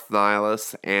 Darth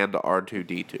Nihilus, and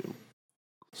R2-D2.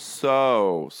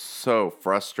 So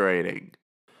frustrating.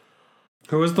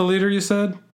 Who is the leader you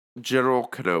said? General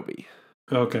Kenobi.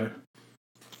 Okay.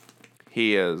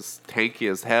 He is tanky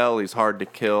as hell. He's hard to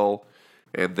kill.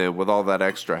 And then with all that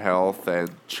extra health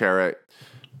and Chariot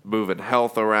moving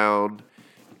health around,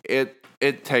 it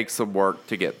takes some work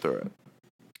to get through it.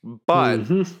 But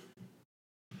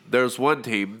there's one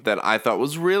team that I thought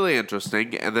was really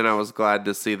interesting, and then I was glad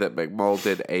to see that McMull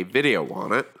did a video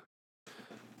on it.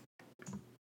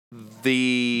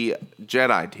 The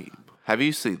Jedi team. Have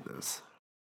you seen this?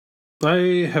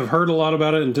 I have heard a lot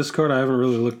about it in Discord. I haven't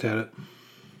really looked at it.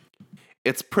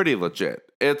 It's pretty legit.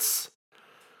 It's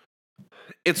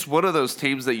one of those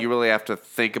teams that you really have to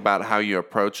think about how you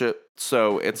approach it.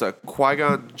 So it's a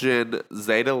Qui-Gon Jinn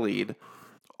Zeta lead,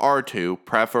 R2,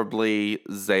 preferably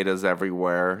Zetas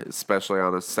everywhere, especially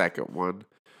on a second one,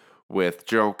 with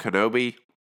General Kenobi,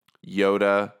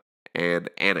 Yoda, and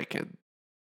Anakin.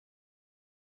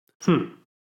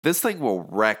 This thing will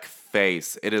wreck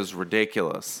face. It is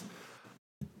ridiculous.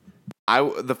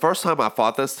 The first time I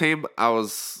fought this team, I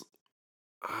was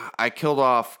I killed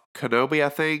off Kenobi, I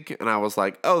think, and I was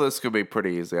like, oh, this could be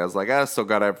pretty easy. I was like, I still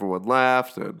got everyone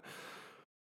left, and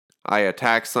I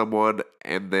attacked someone,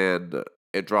 and then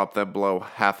it dropped them below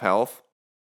half health.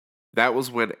 That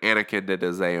was when Anakin did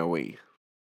his AoE.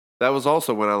 That was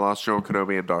also when I lost Joe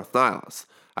Kenobi and Darth Nihilus.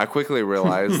 I quickly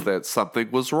realized that something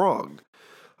was wrong.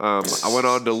 I went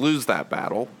on to lose that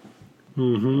battle.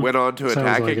 Mm-hmm. Went on to Sounds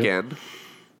attack like again.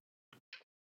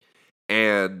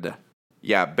 And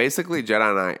yeah, basically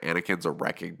Jedi Knight Anakin's a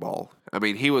wrecking ball. I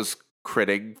mean, he was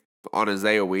critting on his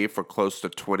AoE for close to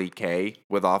 20k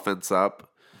with offense up.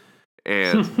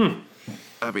 And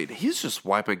I mean, he's just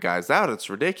wiping guys out. It's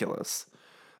ridiculous.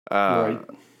 Right.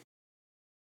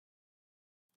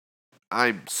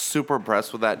 I'm super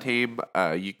impressed with that team.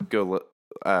 You can go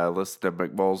listen to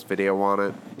McMull's video on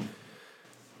it.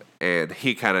 And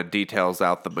he kind of details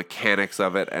out the mechanics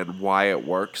of it and why it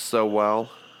works so well.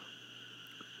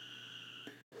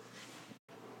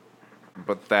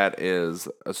 But that is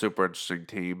a super interesting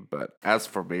team. But as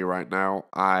for me right now,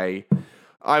 I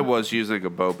was using a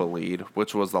Boba lead,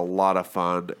 which was a lot of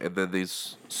fun. And then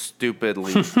these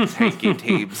stupidly tanky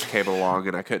teams came along,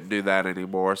 and I couldn't do that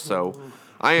anymore. So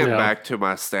I am back to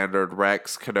my standard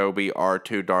Rex, Kenobi,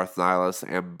 R2, Darth Nihilus,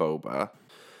 and Boba.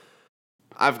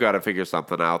 I've got to figure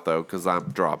something out, though, because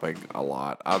I'm dropping a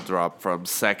lot. I'll drop from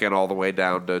 2nd all the way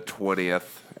down to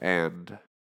 20th, and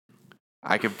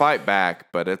I can fight back,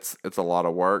 but it's a lot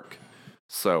of work.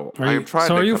 So I'm trying.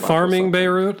 So are you farming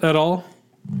Beirut at all?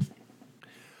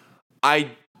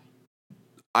 I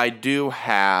do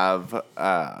have.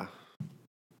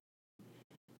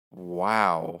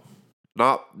 Wow,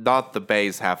 not the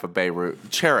Bays half of Beirut.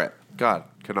 Chariot. God,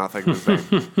 could not think of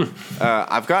his name.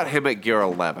 I've got him at gear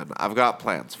 11. I've got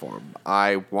plans for him.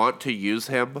 I want to use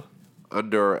him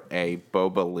under a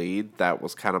Boba lead. That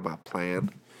was kind of my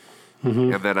plan.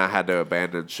 Mm-hmm. And then I had to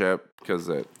abandon ship because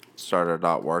it started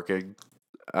not working.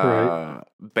 Right.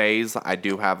 Bays, I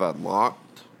do have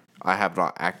unlocked. I have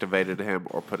not activated him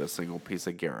or put a single piece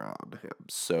of gear on him.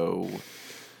 So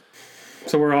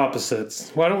we're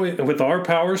opposites. Why don't we, with our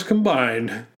powers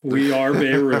combined, we are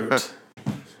Beirut.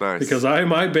 Nice. Because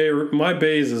my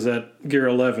Bays is at gear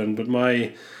 11, but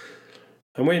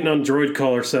I'm waiting on Droid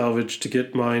Collar Salvage to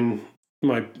get my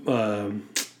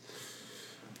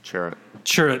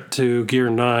Chariot to gear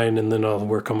 9, and then I'll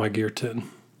work on my gear 10.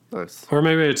 Nice. Or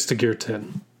maybe it's to gear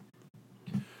 10.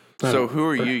 So who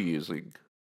are you using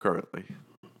currently?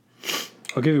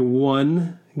 I'll give you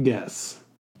one guess.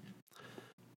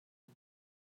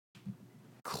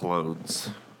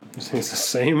 Clones. It's the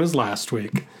same as last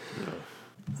week.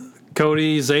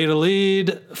 Cody, Zeta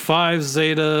lead, 5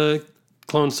 Zeta,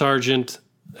 Clone Sergeant,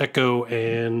 Echo,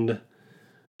 and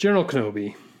General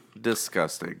Kenobi.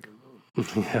 Disgusting.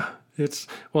 Yeah. Here's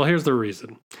the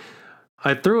reason.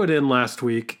 I threw it in last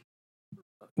week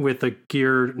with a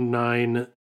gear 9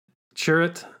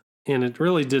 Chariot, and it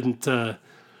really didn't, I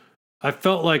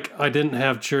felt like I didn't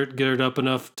have Chariot geared up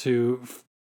enough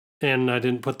and I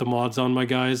didn't put the mods on my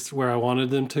guys where I wanted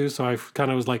them to, so I kind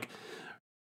of was like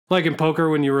in poker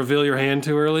when you reveal your hand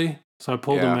too early, so I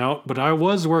pulled them out. But I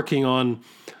was working on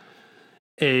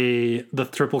the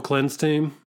triple cleanse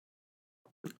team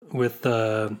with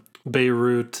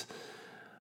Beirut,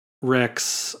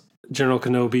 Rex, General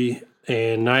Kenobi,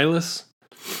 and Nihilus.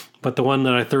 But the one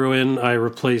that I threw in, I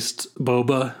replaced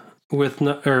Nihilus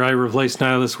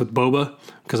with Boba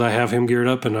because I have him geared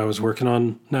up and I was working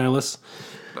on Nihilus.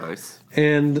 Nice.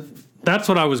 And that's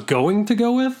what I was going to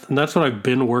go with, and that's what I've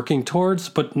been working towards.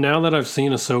 But now that I've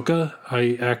seen Ahsoka,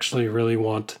 I actually really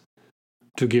want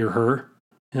to gear her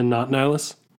and not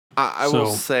Nihilus. I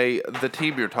will say the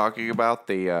team you're talking about,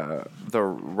 the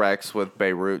Rex with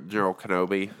Beirut, General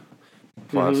Kenobi,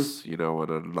 plus an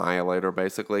Annihilator,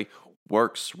 basically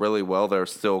works really well.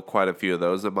 There's still quite a few of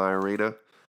those in my arena,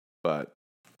 but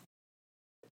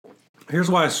here's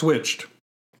why I switched.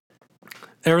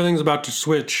 Everything's about to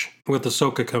switch with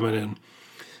Ahsoka coming in.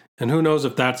 And who knows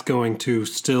if that's going to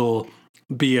still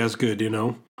be as good,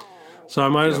 So I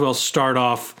might as well start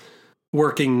off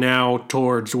working now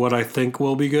towards what I think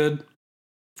will be good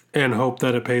and hope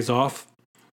that it pays off.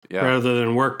 Yeah. Rather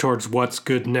than work towards what's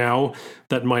good now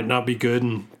that might not be good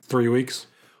in 3 weeks.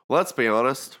 Let's be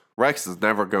honest. Rex is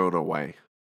never going away.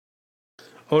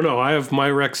 Oh, no. I have my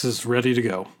Rexes ready to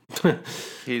go.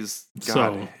 His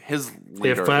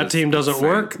if that team doesn't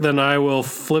work, then I will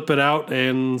flip it out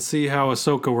and see how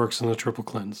Ahsoka works in the triple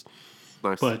cleanse.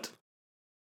 Nice. But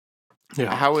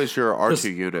yeah, how is your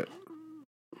R2 unit?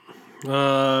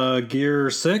 Gear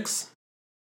 6,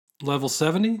 level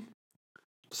 70.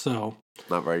 So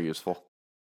not very useful.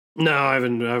 No, I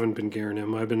haven't been gearing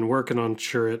him. I've been working on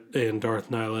Chirrut and Darth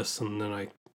Nihilus, and then I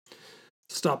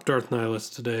stopped Darth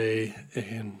Nihilus today,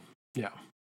 and yeah.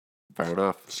 Fair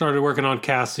enough. Started working on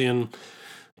Cassian.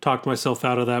 Talked myself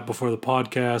out of that before the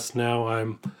podcast.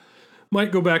 Now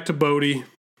might go back to Bodhi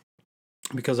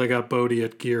because I got Bodhi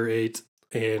at Gear 8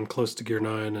 and close to Gear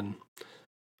 9, and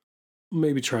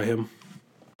maybe try him.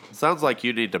 Sounds like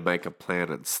you need to make a plan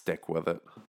and stick with it.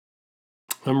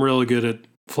 I'm really good at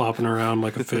flopping around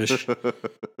like a fish.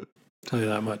 Tell you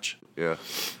that much. Yeah.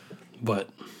 But,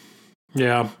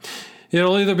 yeah.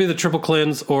 It'll either be the Triple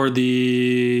Cleanse or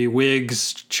the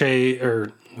Wiggs, I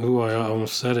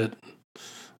almost said it.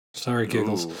 Sorry,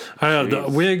 Giggles. Ooh, I know, the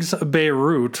Wiggs,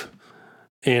 Beirut,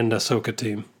 and Ahsoka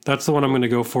team. That's the one I'm going to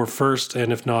go for first,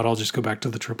 and if not, I'll just go back to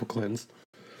the Triple Cleanse.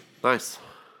 Nice.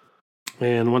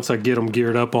 And once I get them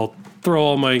geared up, I'll throw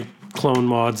all my clone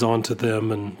mods onto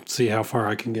them and see how far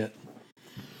I can get.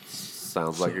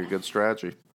 Sounds like a good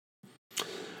strategy.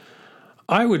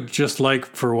 I would just like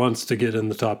for once to get in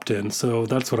the top 10, so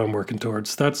that's what I'm working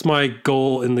towards. That's my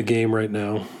goal in the game right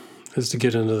now, is to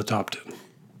get into the top 10.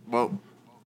 Well,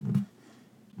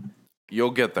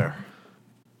 you'll get there.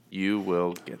 You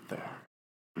will get there.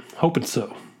 Hoping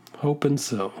so.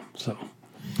 So.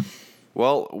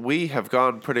 Well, we have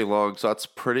gone pretty long, so that's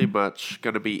pretty much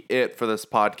going to be it for this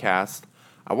podcast.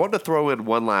 I want to throw in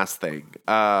one last thing.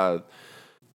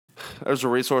 There's a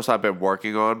resource I've been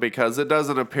working on because it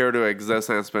doesn't appear to exist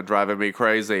and it's been driving me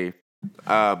crazy.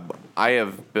 I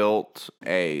have built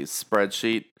a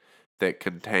spreadsheet that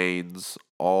contains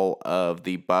all of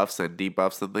the buffs and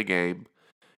debuffs in the game,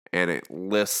 and it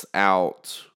lists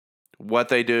out what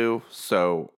they do,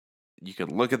 so you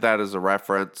can look at that as a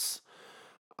reference.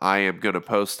 I am going to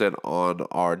post it on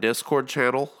our Discord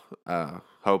channel,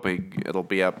 hoping it'll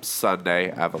be up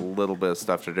Sunday. I have a little bit of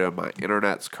stuff to do. My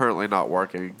internet's currently not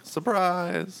working.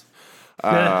 Surprise!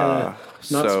 Not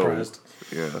surprised.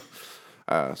 Yeah.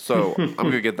 So I'm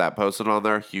going to get that posted on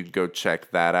there. You can go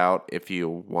check that out if you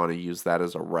want to use that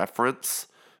as a reference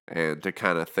and to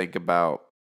kind of think about,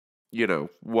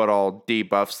 what all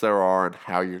debuffs there are and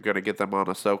how you're going to get them on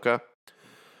Ahsoka.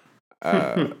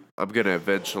 I'm going to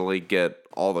eventually get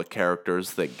all the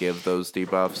characters that give those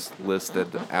debuffs listed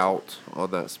out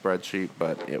on that spreadsheet,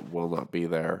 but it will not be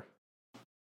there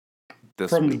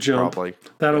this From week, the jump. probably.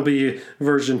 That'll be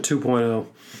version 2.0.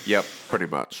 Yep, pretty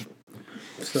much.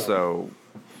 So,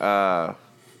 man,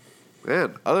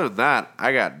 other than that,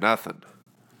 I got nothing.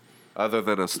 Other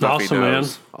than a stuffy Awesome,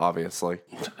 nose, man. obviously.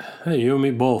 Hey, you and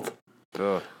me both.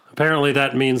 Ugh. Apparently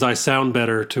that means I sound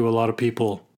better to a lot of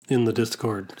people in the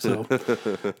Discord. So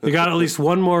you got at least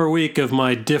one more week of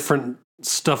my different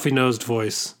stuffy-nosed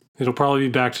voice. It'll probably be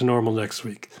back to normal next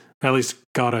week. At least,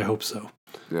 God, I hope so.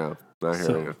 Yeah, I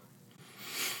hear you.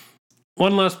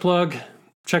 One last plug.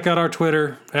 Check out our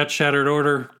Twitter,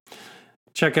 @ShatteredOrder.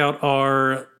 Check out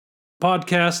our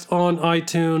podcast on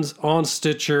iTunes, on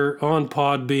Stitcher, on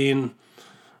Podbean,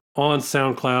 on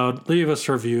SoundCloud. Leave us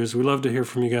reviews. We love to hear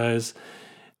from you guys.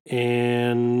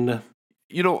 And there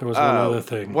was one other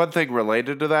thing. One thing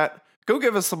related to that, go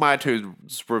give us some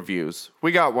iTunes reviews.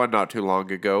 We got one not too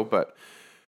long ago, but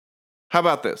how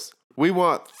about this? We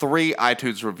want 3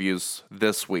 iTunes reviews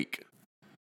this week.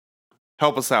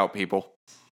 Help us out, people.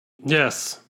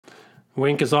 Yes.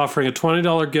 Wink is offering a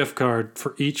 $20 gift card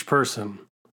for each person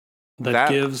that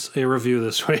gives a review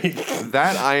this week.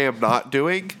 That I am not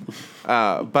doing,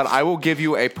 but I will give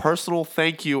you a personal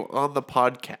thank you on the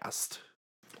podcast.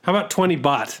 How about 20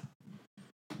 baht?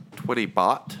 20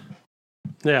 baht?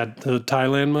 Yeah, the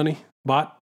Thailand money.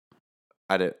 Baht?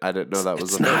 I didn't know that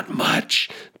was a thing. It's not much.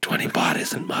 20 baht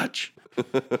isn't much.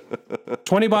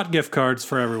 20 baht gift cards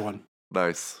for everyone.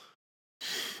 Nice.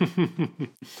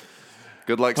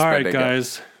 Good luck spending it. All right,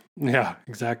 guys. Yeah,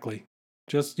 exactly.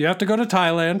 Just, you have to go to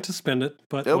Thailand to spend it,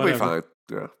 but it'll whatever.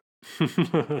 be fine.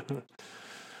 Yeah.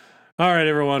 All right,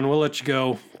 everyone. We'll let you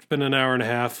go. It's been an hour and a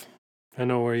half. I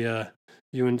know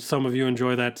some of you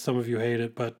enjoy that, some of you hate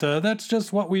it, but that's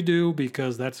just what we do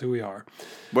because that's who we are.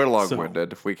 We're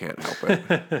long-winded. We can't help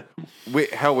it.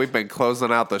 We've been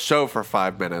closing out the show for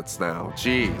 5 minutes now.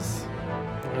 Jeez.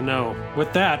 I know.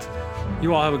 With that,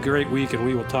 you all have a great week, and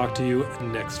we will talk to you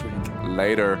next week.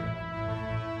 Later.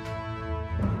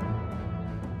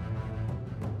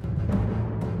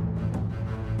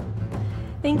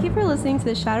 Thank you for listening to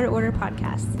the Shattered Order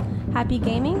podcast. Happy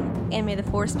gaming, and may the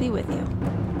Force be with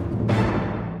you.